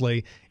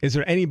closely. Is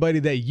there anybody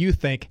that you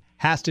think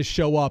has to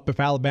show up if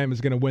Alabama is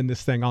going to win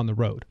this thing on the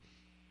road?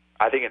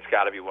 I think it's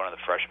got to be one of the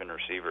freshman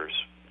receivers.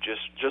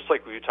 Just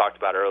like we talked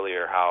about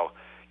earlier, how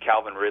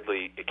Calvin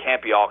Ridley, it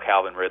can't be all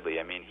Calvin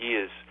Ridley. I mean, he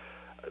is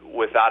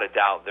without a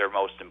doubt their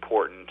most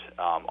important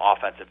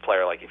offensive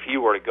player. Like if he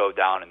were to go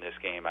down in this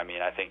game, I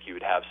mean, I think you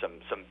would have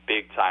some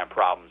big time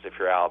problems if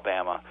you're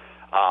Alabama.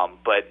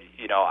 But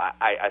you know,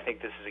 I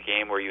think this is a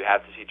game where you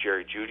have to see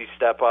Jerry Jeudy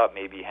step up,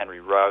 maybe Henry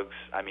Ruggs.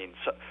 I mean,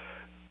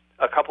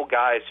 a couple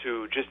guys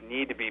who just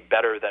need to be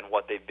better than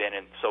what they've been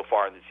in so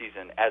far in the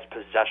season as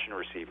possession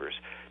receivers.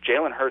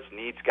 Jalen Hurts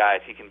needs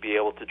guys he can be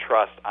able to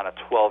trust on a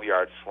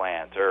 12-yard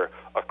slant or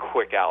a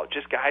quick out.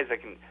 Just guys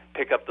that can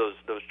pick up those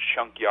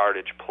chunk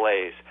yardage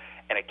plays,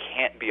 and it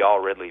can't be all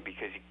Ridley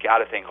because you got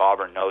to think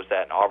Auburn knows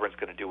that, and Auburn's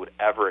going to do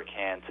whatever it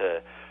can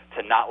to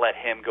not let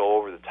him go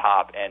over the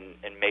top and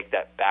make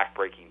that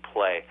back-breaking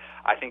play.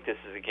 I think this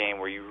is a game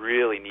where you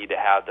really need to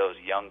have those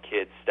young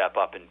kids step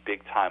up in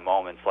big-time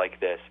moments like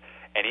this.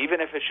 And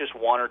even if it's just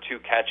one or two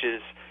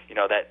catches, you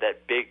know,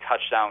 that big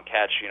touchdown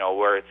catch, you know,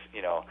 where it's,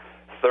 you know,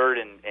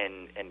 3rd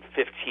and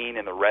 15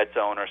 in the red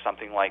zone or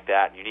something like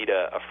that, and you need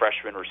a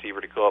freshman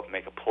receiver to go up and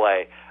make a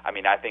play. I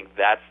mean, I think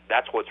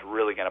that's what's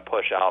really going to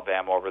push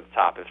Alabama over the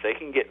top. If they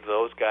can get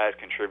those guys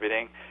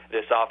contributing,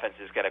 this offense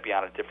is going to be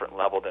on a different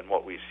level than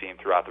what we've seen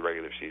throughout the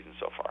regular season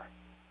so far.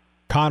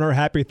 Connor,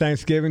 happy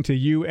Thanksgiving to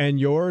you and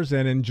yours,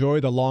 and enjoy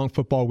the long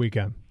football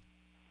weekend.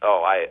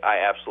 Oh, I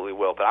absolutely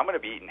will. But I'm going to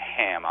be eating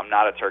ham. I'm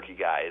not a turkey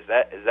guy. Is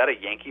that a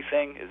Yankee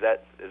thing? Is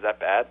that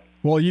bad?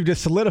 Well, you've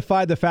just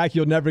solidified the fact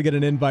you'll never get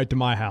an invite to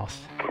my house.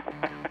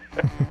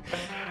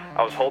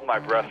 I was holding my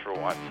breath for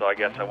once, so I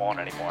guess I won't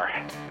anymore.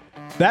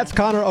 That's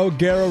Connor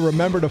O'Gara.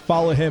 Remember to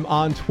follow him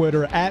on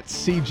Twitter at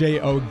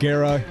CJ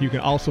O'Gara. You can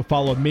also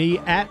follow me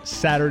at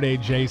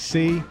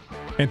SaturdayJC.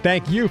 And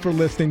thank you for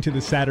listening to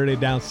the Saturday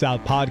Down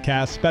South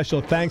podcast.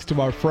 Special thanks to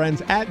our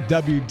friends at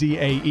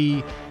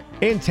WDAE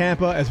in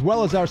Tampa, as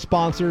well as our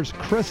sponsors,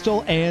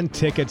 Crystal and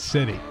Ticket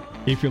City.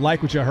 If you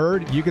like what you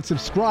heard, you can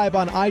subscribe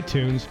on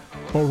iTunes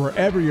or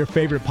wherever your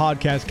favorite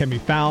podcast can be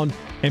found,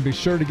 and be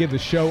sure to give the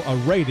show a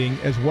rating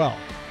as well.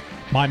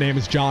 My name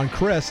is John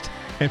Christ,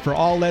 and for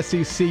all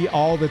SEC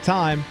all the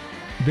time,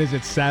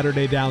 visit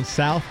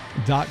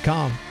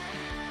SaturdayDownSouth.com.